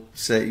people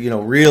say,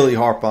 really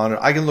harp on it.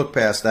 I can look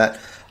past that.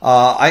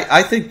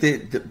 I think they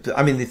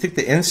think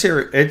the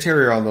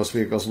interior on those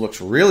vehicles looks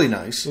really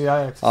nice.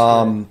 The iX.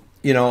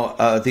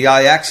 The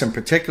iX in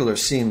particular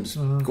seems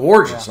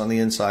gorgeous on the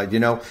inside.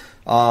 I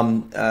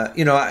want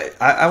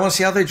to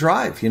see how they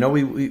drive. We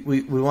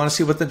want to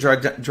see what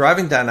the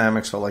driving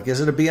dynamics are like.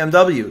 Is it a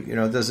BMW?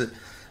 Does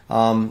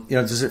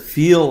it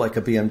feel like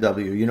a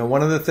BMW?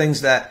 One of the things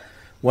that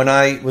when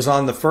I was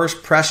on the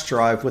first press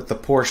drive with the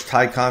Porsche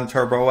Taycan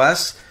Turbo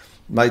S,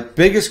 my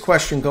biggest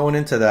question going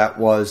into that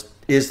was,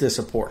 is this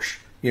a Porsche?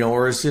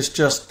 Or is this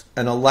just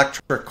an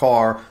electric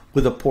car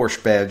with a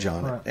Porsche badge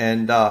on it?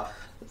 And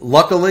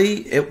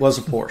luckily, it was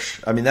a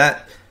Porsche. I mean,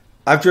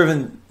 I've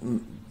driven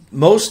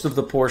most of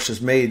the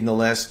Porsches made in the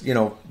last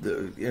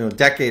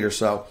decade or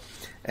so,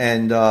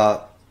 and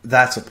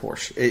that's a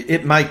Porsche.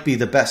 It might be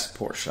the best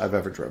Porsche I've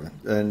ever driven,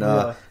 and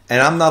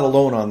I'm not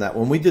alone on that.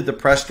 When we did the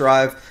press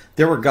drive,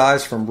 there were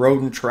guys from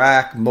Road and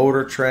Track,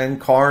 Motor Trend,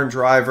 Car and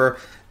Driver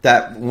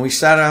that when we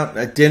sat out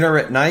at dinner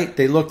at night,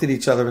 they looked at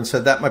each other and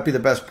said, that might be the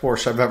best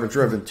Porsche I've ever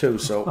driven too.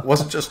 So it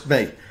wasn't just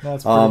me.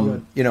 That's pretty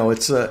good.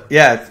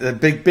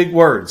 It's big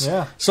words.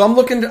 Yeah. So I'm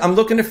looking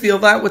to feel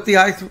that with the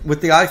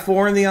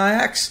i4 and the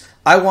iX.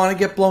 I want to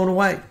get blown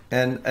away,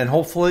 and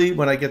hopefully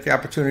when I get the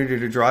opportunity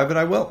to drive it,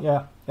 I will.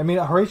 Yeah. I mean,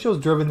 Horatio's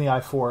driven the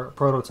i4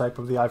 prototype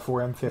of the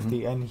i4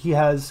 M50, and he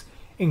has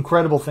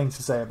incredible things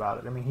to say about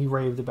it. I mean, he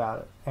raved about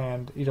it,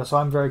 and so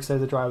I'm very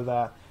excited to drive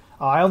that.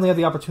 I only had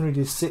the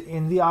opportunity to sit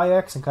in the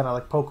iX and kind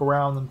of poke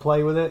around and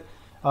play with it,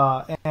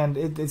 and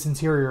its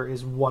interior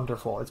is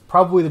wonderful. It's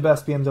probably the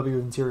best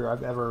BMW interior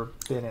I've ever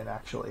been in,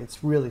 actually.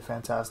 It's really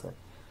fantastic.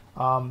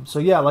 So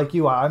yeah, like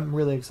you, I'm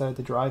really excited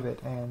to drive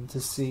it and to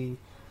see,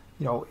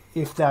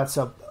 if that's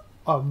a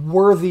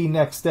worthy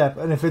next step,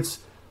 and if it's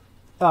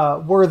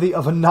worthy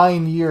of a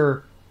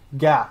 9-year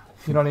gap.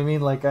 You know what I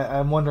mean?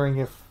 I'm wondering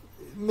if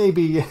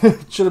maybe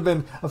it should have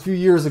been a few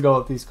years ago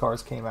that these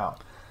cars came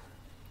out.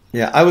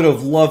 Yeah, I would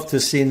have loved to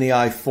have seen the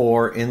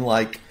i4 in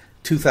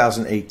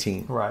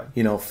 2018.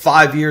 Right.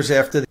 5 years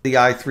after the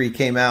i3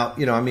 came out.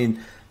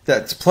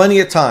 That's plenty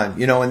of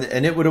time.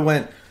 And it would have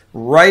went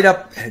right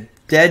up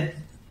dead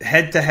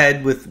head to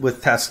head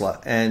with Tesla,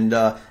 and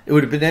it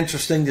would have been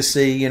interesting to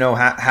see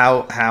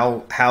how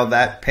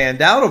that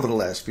panned out over the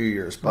last few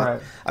years.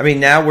 But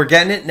now we're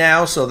getting it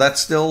now, so that's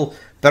still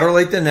better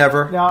late than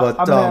never. Now, but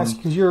I'm gonna ask,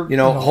 'cause you're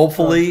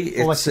hopefully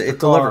it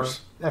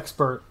delivers.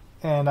 Expert,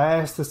 and I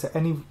asked this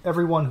to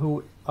everyone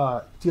who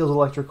deals with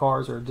electric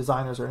cars or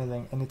designers or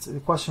anything, and it's a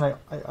question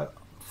I'm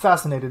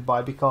fascinated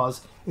by,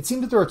 because it seems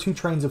that there are two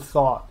trains of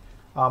thought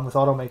with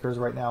automakers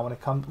right now when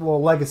it comes,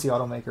 legacy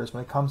automakers,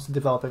 when it comes to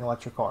developing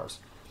electric cars.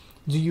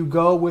 Do you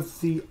go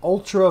with the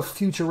ultra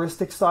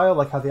futuristic style,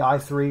 like how the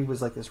i3 was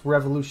this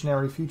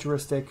revolutionary,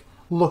 futuristic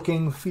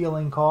looking,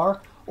 feeling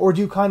car, Or do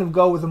you kind of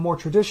go with a more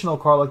traditional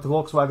car like the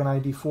Volkswagen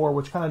ID4,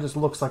 which kind of just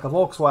looks like a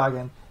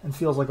Volkswagen and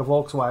feels like a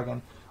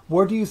Volkswagen?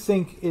 Where do you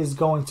think is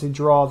going to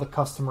draw the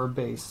customer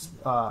base?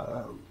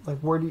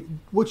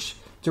 Which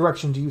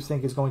direction do you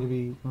think is going to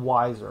be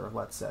wiser,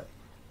 let's say?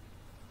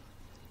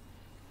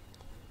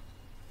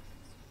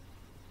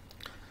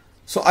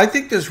 So I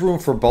think there's room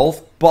for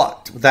both,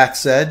 but that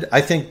said,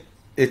 I think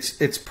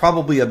it's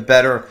probably a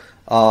better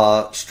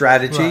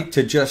strategy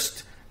to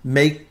just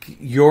make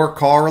your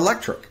car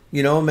electric.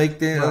 Make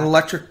the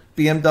electric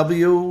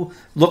BMW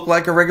look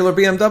like a regular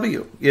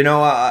BMW.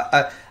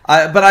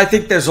 But I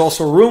think there's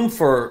also room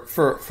for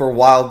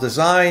wild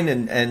design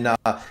and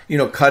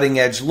cutting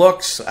edge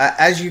looks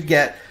as you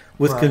get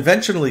with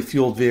conventionally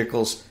fueled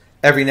vehicles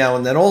every now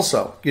and then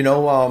also.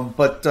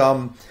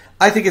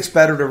 I think it's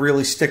better to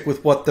really stick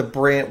with what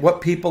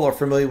people are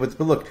familiar with.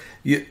 But look,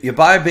 you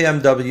buy a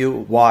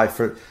BMW, why?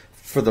 For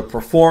the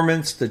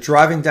performance, the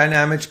driving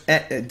dynamics,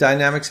 and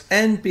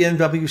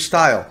BMW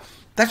style.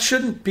 That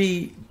shouldn't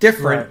be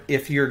different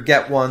if you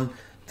get one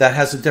that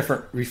has a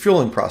different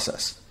refueling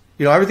process.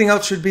 Everything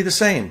else should be the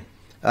same,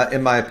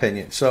 in my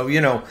opinion. So,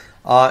 in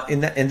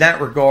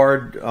that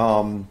regard,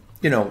 I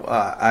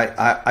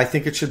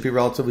think it should be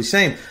relatively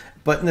same.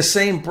 But in the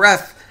same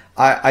breath,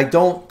 I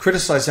don't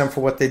criticize them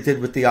for what they did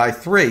with the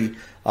i3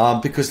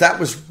 because that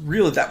was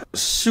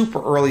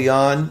super early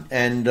on,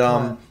 and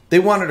they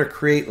wanted to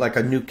create like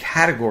a new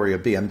category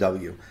of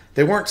BMW.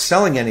 They weren't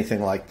selling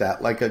anything like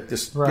that, like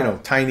this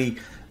tiny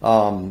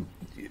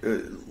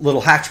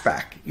little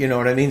hatchback. You know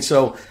what I mean?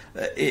 So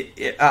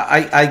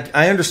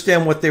I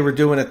understand what they were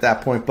doing at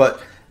that point,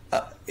 but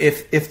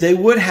if they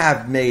would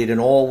have made an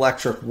all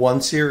electric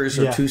 1 Series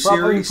or 2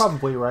 Series, you're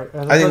probably right.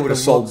 I think it would have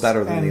sold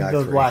better than the i3.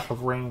 And the lack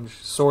of range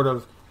sort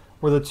of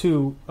were the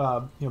two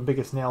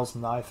biggest nails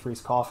in the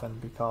i3's coffin,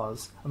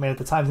 because at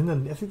the time,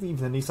 I think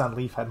even the Nissan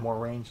Leaf had more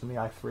range than the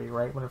i3,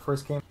 right? When it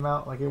first came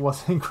out, it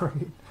wasn't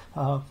great.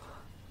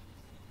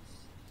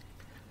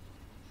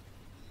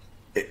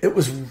 It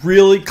was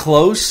really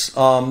close.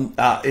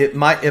 It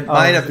might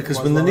have,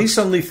 because when the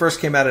Nissan Leaf first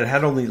came out, it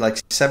had only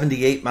like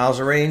 78 miles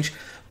of range.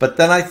 But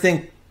then I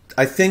think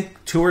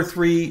 2 or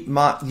 3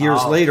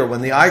 years later,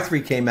 when the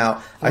i3 came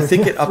out, I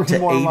think it up to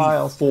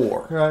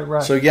 84.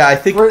 Right. So yeah, I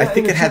think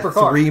it had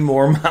 3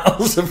 more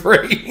miles of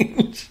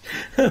range.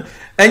 And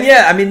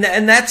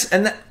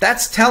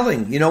that's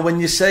telling. When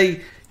you say,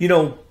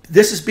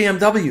 this is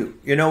BMW,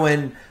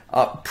 and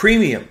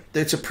premium.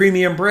 It's a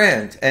premium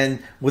brand, and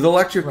with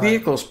electric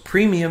vehicles,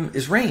 premium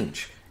is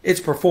range. It's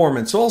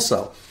performance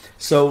also.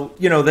 So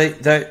they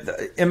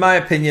in my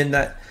opinion,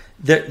 that's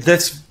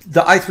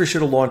the i3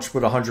 should have launched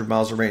with 100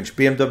 miles of range.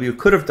 BMW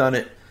could have done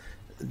it.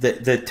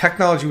 The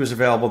technology was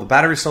available. The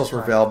battery cells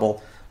were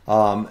available,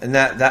 and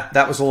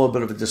that was a little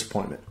bit of a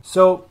disappointment.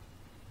 So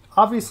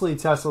obviously,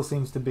 Tesla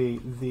seems to be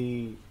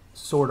the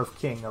sort of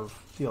king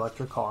of the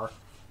electric car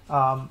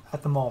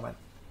at the moment.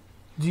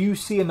 Do you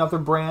see another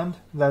brand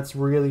that's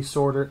really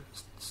sort of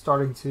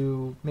starting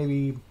to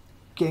maybe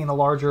gain a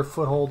larger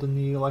foothold in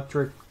the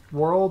electric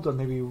world, or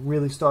maybe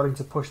really starting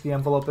to push the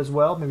envelope as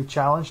well, maybe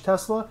challenge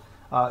Tesla?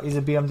 Is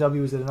it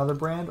BMW? Is it another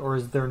brand? Or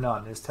is there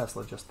none? Is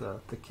Tesla just the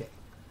king?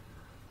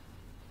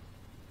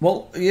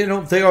 Well,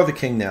 they are the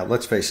king now.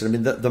 Let's face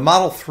it. The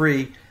Model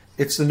 3,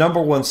 it's the number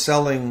one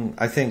selling,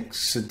 I think,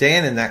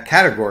 sedan in that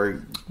category,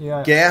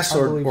 gas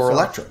or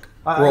electric,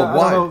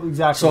 worldwide. I don't know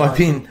exactly. So, I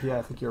think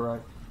you're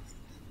right.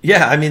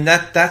 Yeah,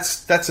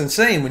 that's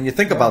insane when you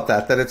think about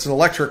that it's an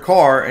electric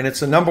car and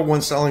it's the number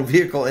one selling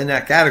vehicle in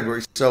that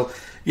category. So,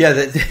 yeah,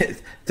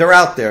 they're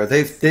out there.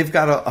 They've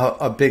got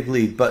a big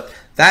lead. But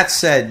that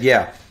said,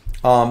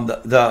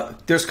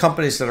 there's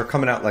companies that are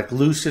coming out, like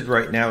Lucid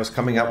right now is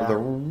coming out with a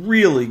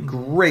really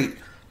great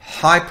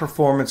high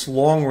performance,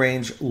 long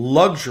range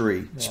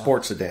luxury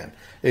sports sedan.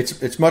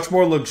 It's much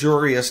more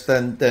luxurious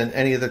than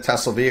any of the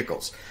Tesla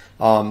vehicles,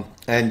 and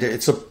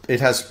it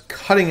has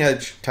cutting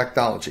edge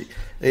technology.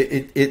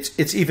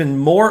 It's even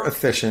more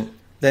efficient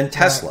than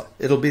Tesla.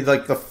 It'll be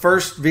like the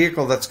first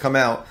vehicle that's come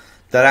out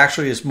that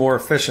actually is more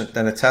efficient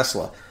than a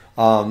Tesla.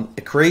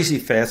 Crazy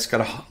fast. It's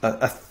got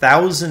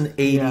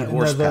 1,080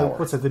 horsepower.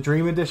 What's it? The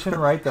Dream Edition,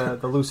 right? The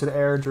Lucid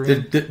Air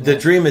Dream. The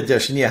Dream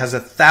Edition, has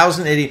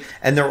 1,080,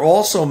 and they're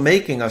also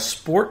making a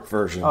sport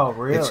version. Oh,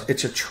 really?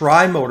 It's a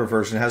tri-motor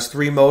version. It has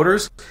 3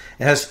 motors.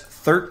 It has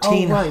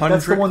 1,300 horsepower.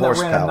 That's the one that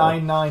ran a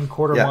 9.9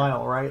 quarter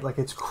mile, right? Like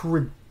it's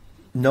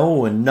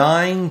No, a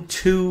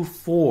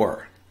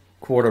 9.24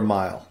 quarter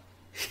mile.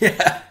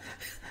 Yeah.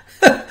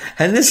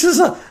 And this is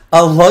a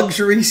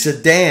luxury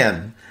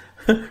sedan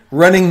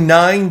running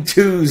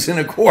 9.2s in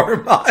a quarter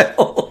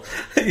mile.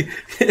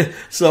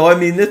 So,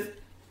 isn't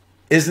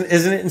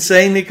it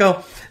insane,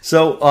 Nico?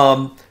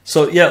 So,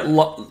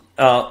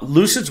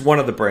 Lucid's one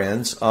of the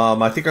brands.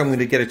 I think I'm going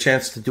to get a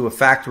chance to do a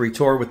factory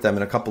tour with them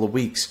in a couple of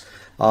weeks.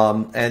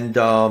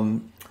 Then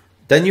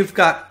you've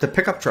got the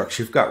pickup trucks.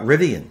 You've got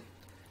Rivian.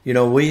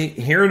 We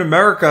here in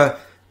America,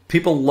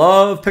 people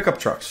love pickup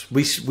trucks.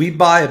 We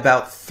buy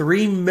about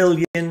 3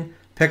 million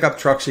pickup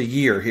trucks a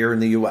year here in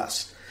the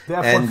U.S. The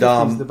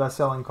F-150 is the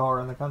best-selling car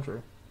in the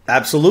country.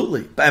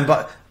 Absolutely, and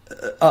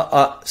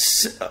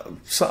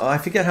so I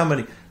forget how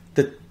many.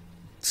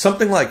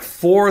 Something like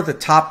 4 of the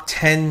top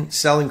 10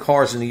 selling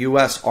cars in the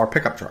U.S. are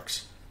pickup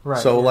trucks.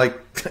 Right. So like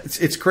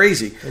it's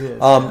crazy. It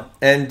is,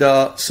 And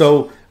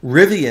so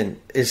Rivian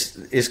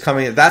is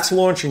coming. That's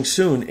launching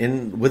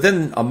soon.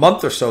 Within a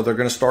month or so, they're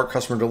going to start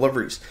customer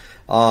deliveries.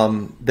 I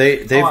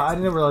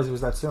didn't realize it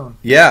was that soon.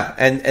 Yeah,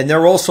 and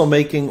they're also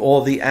making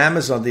all the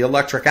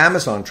electric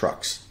Amazon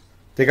trucks.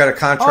 They got a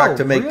contract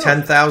to make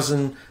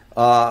 10,000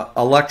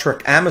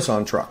 electric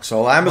Amazon trucks.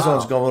 So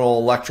Amazon's going all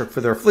electric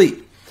for their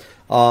fleet.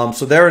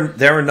 So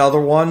they're another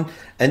one.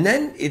 And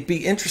then it'd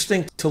be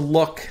interesting to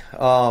look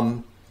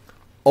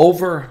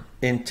over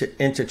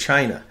into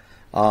China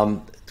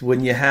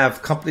when you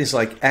have companies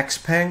like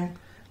XPeng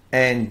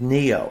and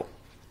NIO,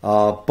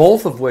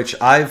 both of which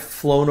I've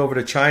flown over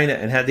to China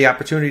and had the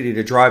opportunity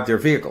to drive their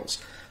vehicles.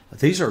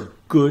 These are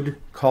good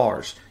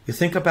cars. You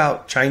think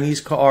about Chinese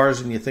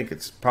cars and you think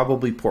it's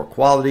probably poor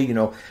quality. You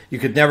know, you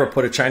could never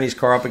put a Chinese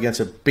car up against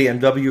a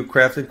BMW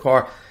crafted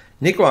car.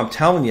 Nico, I'm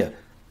telling you,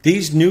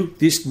 these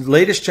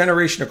latest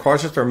generation of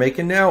cars that they're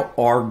making now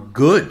are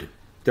good.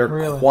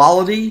 They're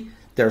quality.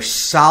 They're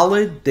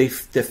solid. The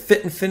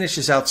fit and finish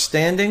is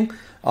outstanding.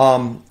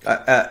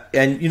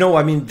 And you know,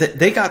 I mean,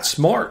 they got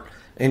smart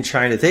in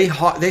China.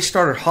 They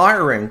started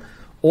hiring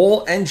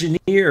all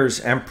engineers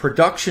and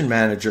production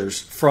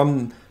managers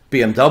from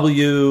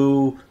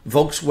BMW,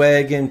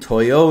 Volkswagen,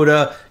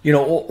 Toyota, you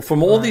know,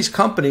 from all these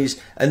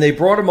companies, and they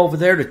brought them over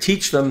there to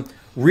teach them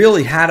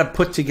really how to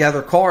put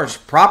together cars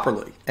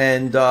properly.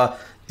 And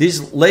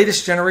these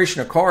latest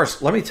generation of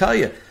cars, let me tell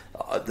you,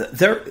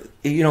 they're,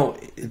 you know,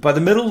 by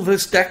the middle of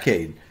this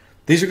decade,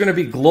 these are going to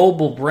be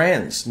global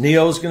brands.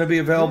 NIO is going to be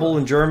available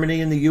in Germany,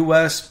 in the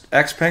U.S.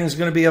 XPeng is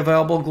going to be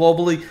available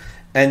globally,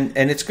 and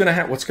it's going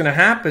to what's going to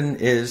happen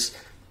is,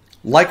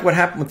 like what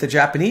happened with the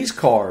Japanese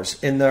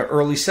cars in the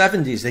early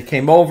 70s. They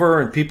came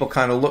over and people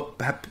kind of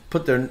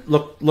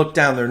looked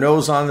down their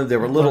nose on them. They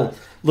were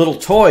little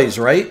toys,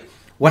 right?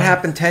 What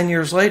happened 10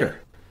 years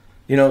later?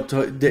 You know,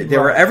 they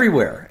were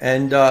everywhere,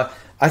 and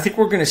I think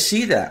we're going to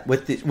see that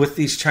with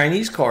these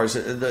Chinese cars,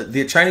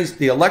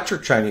 the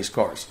electric Chinese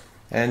cars,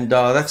 and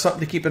that's something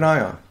to keep an eye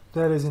on.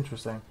 That is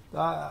interesting.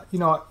 You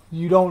know,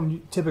 you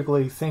don't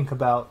typically think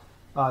about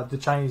the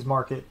Chinese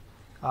market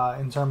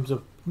in terms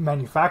of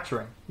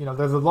manufacturing. You know,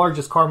 they're the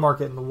largest car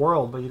market in the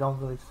world, but you don't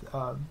really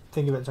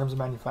think of it in terms of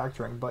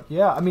manufacturing. But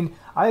yeah, I mean,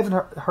 I haven't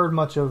heard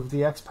much of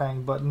the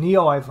XPeng, but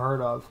NIO I've heard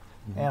of,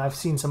 and I've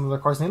seen some of their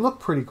cars, and they look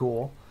pretty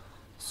cool.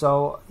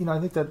 So, you know, I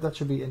think that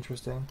should be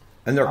interesting.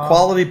 And they're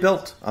quality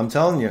built. I'm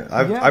telling you,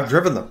 I've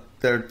driven them.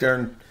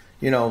 They're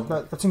you know,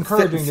 that's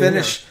encouraging.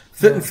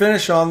 Fit and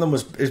finish on them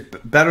is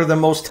better than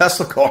most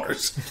Tesla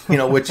cars. You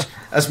know, which,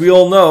 as we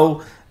all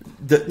know,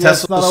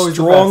 Tesla's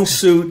strong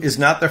suit is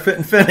not their fit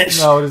and finish.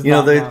 No, it is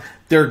not. You know,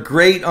 they're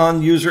great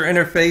on user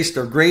interface.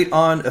 They're great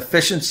on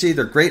efficiency.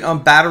 They're great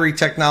on battery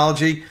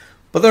technology,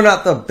 but they're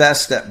not the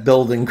best at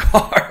building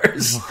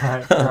cars.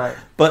 Right.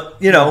 But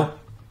you know,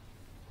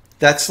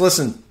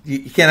 listen,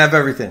 you can't have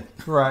everything.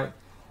 Right.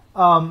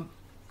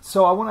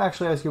 So I want to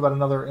actually ask you about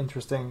another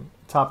interesting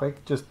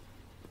topic, just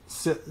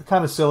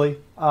kind of silly,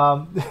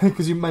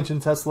 because you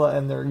mentioned Tesla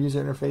and their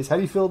user interface. How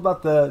do you feel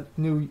about the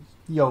new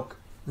yoke,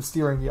 the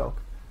steering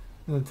yoke,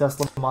 in the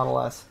Tesla Model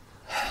S?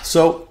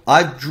 So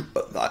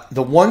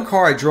the one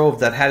car I drove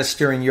that had a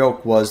steering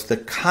yoke was the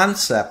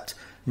concept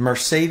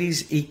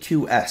Mercedes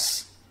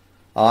EQS.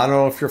 I don't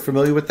know if you're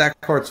familiar with that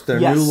car. It's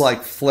their new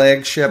like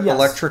flagship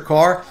electric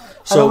car.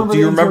 So do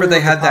you remember they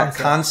had that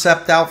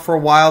concept out for a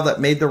while that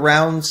made the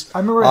rounds? I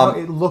remember how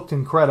it looked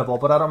incredible,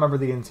 but I don't remember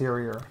the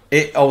interior.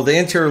 The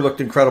interior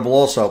looked incredible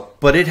also,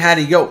 but it had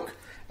a yoke.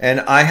 And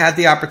I had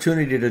the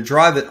opportunity to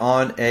drive it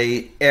on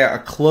a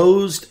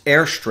closed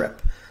airstrip.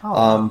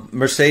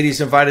 Mercedes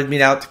invited me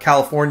out to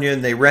California,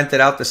 and they rented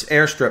out this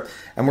airstrip,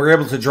 and we were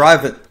able to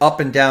drive it up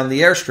and down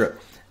the airstrip.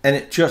 And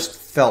it just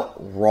felt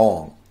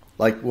wrong.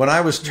 Like when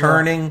I was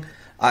turning...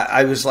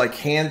 I was like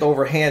hand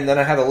over hand. Then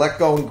I had to let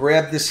go and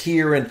grab this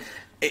here. And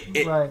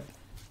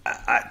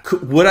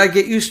would I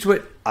get used to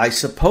it? I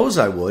suppose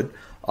I would.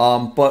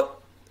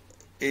 But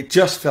it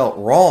just felt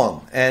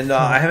wrong. And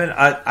I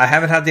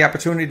haven't had the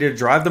opportunity to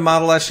drive the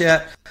Model S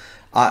yet.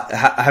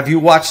 Have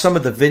you watched some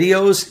of the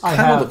videos? It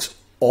kind of looks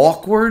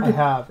awkward. I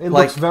have. It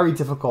looks very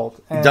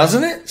difficult,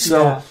 doesn't it?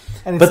 So,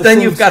 but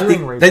then you've got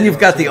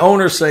the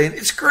owner saying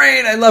it's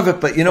great. I love it.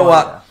 But you know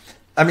what? Yeah.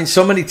 I mean,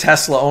 so many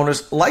Tesla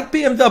owners, like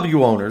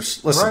BMW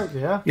owners, listen,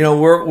 you know,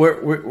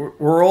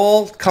 we're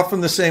all cut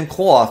from the same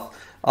cloth.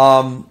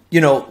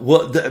 You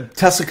know,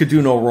 Tesla could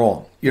do no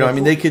wrong. You know, I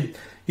mean, they could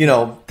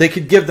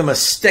give them a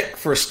stick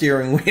for a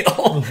steering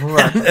wheel,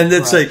 and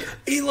they'd say,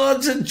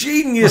 Elon's a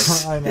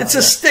genius. It's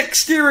a stick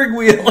steering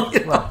wheel.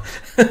 You know?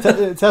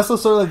 Tesla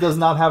certainly does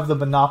not have the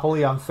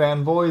monopoly on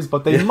fanboys,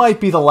 but they might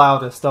be the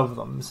loudest of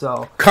them.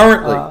 So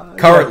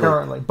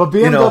currently, but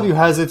BMW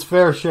has its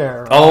fair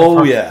share.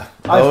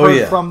 I've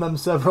heard from them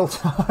several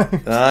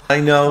times. I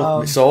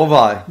know, so have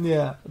I.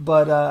 Yeah,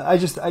 but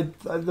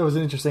that was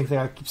an interesting thing.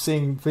 I keep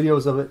seeing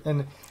videos of it,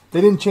 and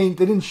They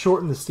didn't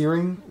shorten the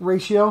steering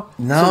ratio.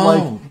 No. So,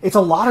 like, it's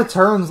a lot of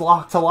turns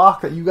lock to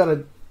lock that you got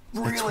to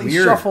really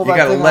shuffle that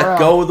thing around. You got to let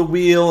go of the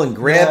wheel and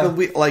grab the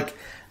wheel. Like,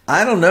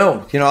 I don't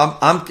know. You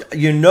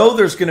know,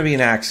 there's going to be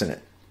an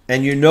accident.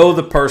 And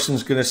the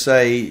person's going to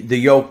say, the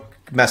yoke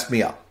messed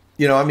me up.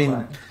 You know, I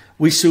mean,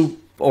 we sue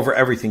over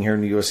everything here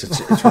in the U.S.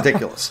 It's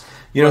ridiculous.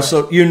 You know,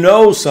 so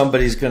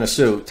somebody's going to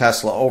sue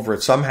Tesla over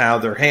it. Somehow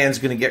their hand's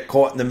going to get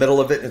caught in the middle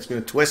of it and it's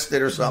going to twist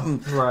it or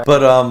something. Right.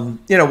 But,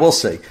 we'll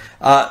see.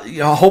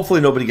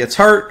 Hopefully nobody gets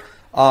hurt.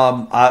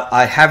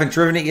 I haven't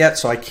driven it yet,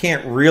 so I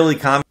can't really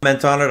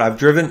comment on it. I've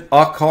driven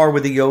a car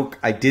with a yoke.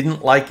 I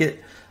didn't like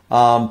it,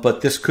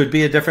 but this could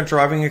be a different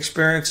driving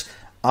experience.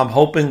 I'm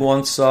hoping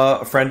once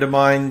a friend of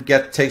mine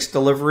takes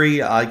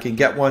delivery, I can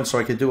get one so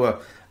I can do a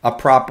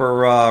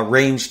proper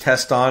range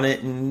test on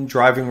it and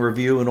driving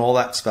review and all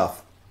that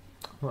stuff.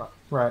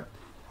 Right.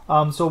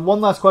 So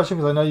one last question,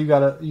 because I know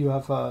you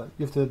have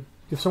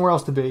somewhere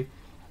else to be.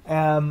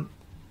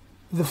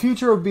 The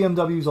future of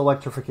BMW's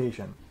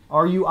electrification.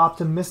 Are you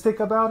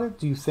optimistic about it?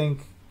 Do you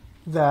think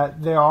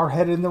that they are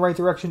headed in the right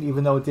direction,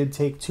 even though it did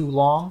take too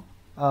long?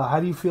 How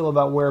do you feel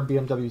about where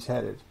BMW's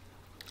headed?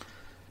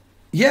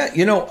 Yeah,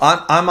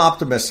 I'm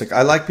optimistic.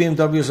 I like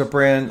BMW as a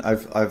brand.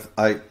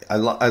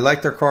 I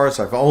like their cars.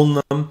 I've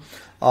owned them.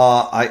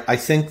 I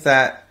think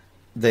that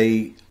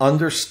they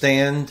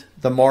understand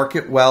the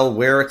market well,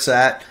 where it's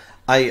at.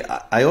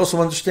 I also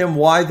understand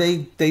why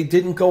they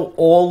didn't go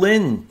all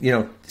in,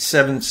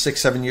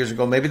 7 years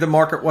ago. Maybe the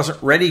market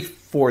wasn't ready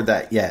for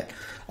that yet.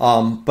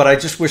 But I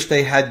just wish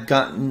they had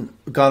gone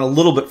a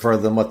little bit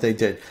further than what they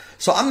did.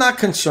 So I'm not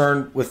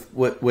concerned with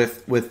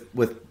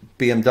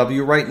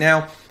BMW right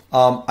now.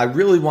 I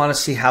really want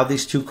to see how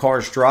these two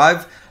cars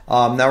drive.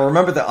 Now,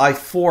 remember, the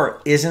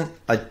i4 isn't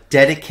a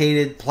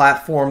dedicated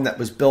platform that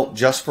was built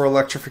just for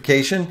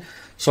electrification.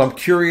 So I'm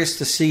curious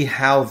to see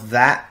how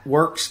that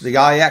works. The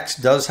iX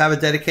does have a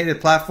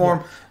dedicated platform.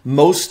 Yeah.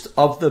 Most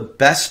of the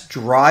best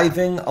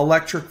driving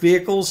electric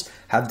vehicles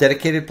have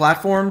dedicated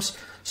platforms.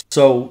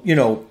 So,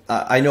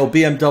 I know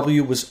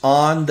BMW was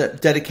on the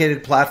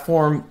dedicated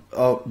platform,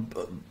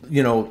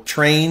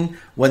 train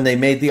when they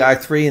made the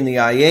i3 and the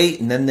i8,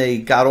 and then they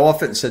got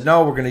off it and said,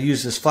 no, we're going to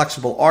use this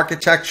flexible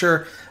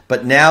architecture.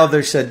 But now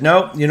they said,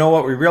 no, you know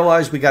what? We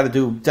realized we got to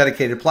do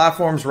dedicated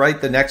platforms, right?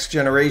 The next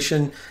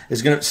generation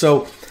is going to.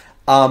 So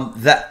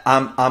that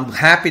I'm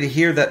happy to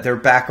hear that they're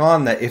back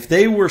on that. If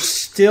they were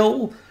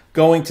still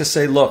going to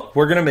say, look,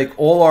 we're going to make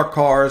all our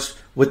cars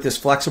with this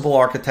flexible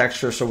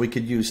architecture, so we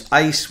could use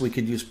ICE, we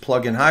could use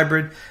plug-in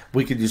hybrid,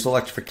 we could use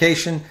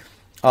electrification,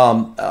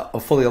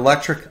 fully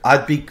electric,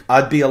 I'd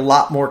be a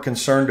lot more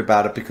concerned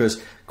about it,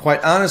 because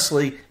quite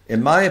honestly,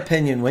 in my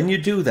opinion, when you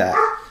do that,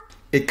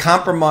 it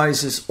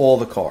compromises all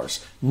the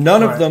cars.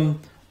 None of them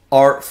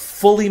are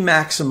fully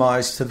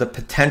maximized to the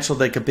potential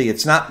they could be.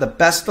 It's not the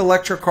best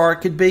electric car it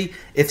could be.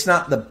 It's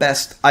not the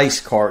best ICE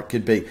car it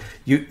could be.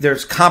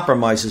 There's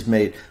compromises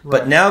made. Right.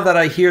 But now that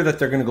I hear that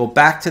they're going to go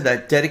back to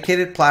that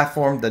dedicated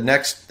platform, the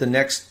next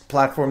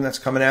platform that's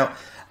coming out,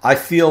 I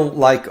feel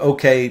like,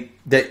 okay,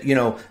 that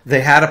they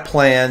had a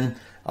plan.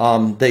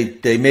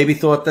 They maybe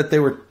thought that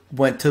they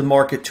went to the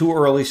market too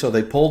early, so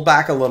they pulled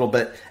back a little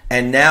bit,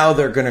 and now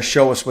they're going to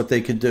show us what they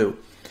could do.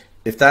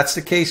 If that's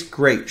the case,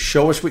 great.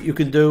 Show us what you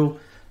can do.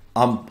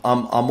 I'm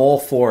all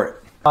for it.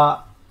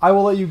 I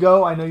will let you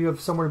go. I know you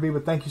have somewhere to be,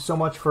 but thank you so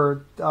much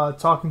for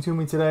talking to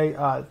me today.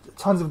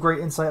 Tons of great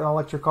insight on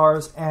electric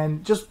cars.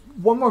 And just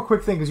one more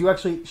quick thing, because you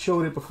actually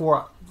showed it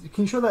before.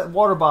 Can you show that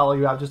water bottle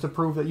you have just to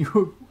prove that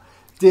you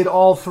did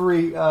all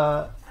three?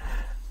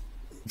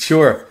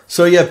 Sure.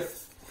 So yeah,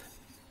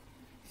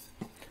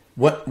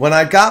 when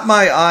I got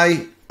my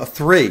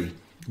i3,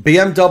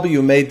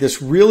 BMW made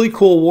this really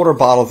cool water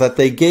bottle that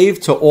they gave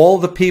to all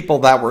the people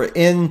that were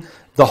in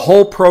the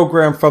whole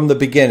program from the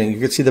beginning.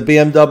 You can see the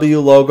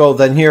BMW logo.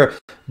 Then here,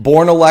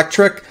 Born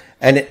Electric,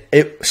 and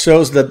it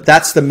shows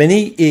that's the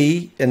Mini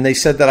E, and they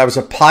said that I was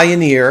a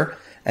pioneer,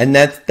 and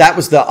that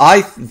was the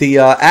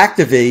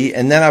ActiveE,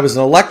 and then I was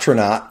an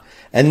electronaut,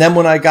 and then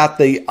when I got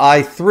the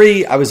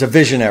i3, I was a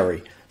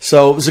visionary.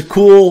 So it was a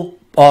cool,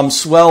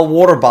 swell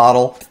water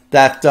bottle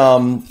that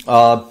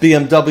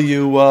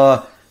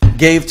BMW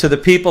gave to the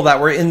people that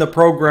were in the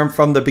program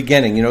from the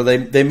beginning.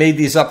 They made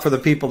these up for the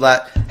people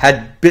that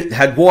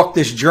had walked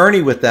this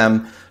journey with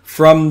them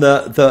from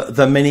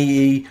the Mini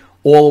E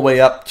all the way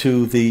up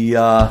to the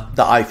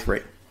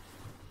i3.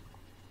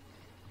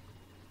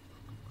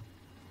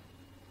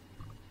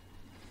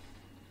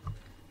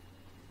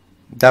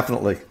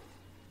 Definitely.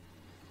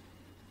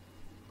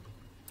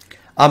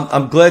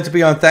 I'm glad to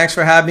be on. Thanks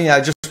for having me. I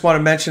just want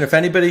to mention, if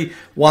anybody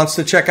wants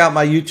to check out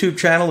my YouTube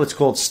channel, it's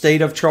called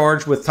State of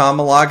Charge with Tom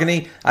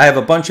Moloughney. I have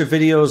a bunch of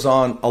videos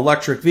on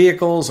electric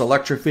vehicles,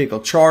 electric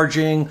vehicle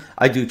charging.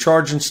 I do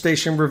charging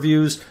station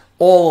reviews,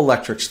 all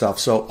electric stuff.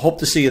 So hope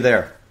to see you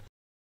there.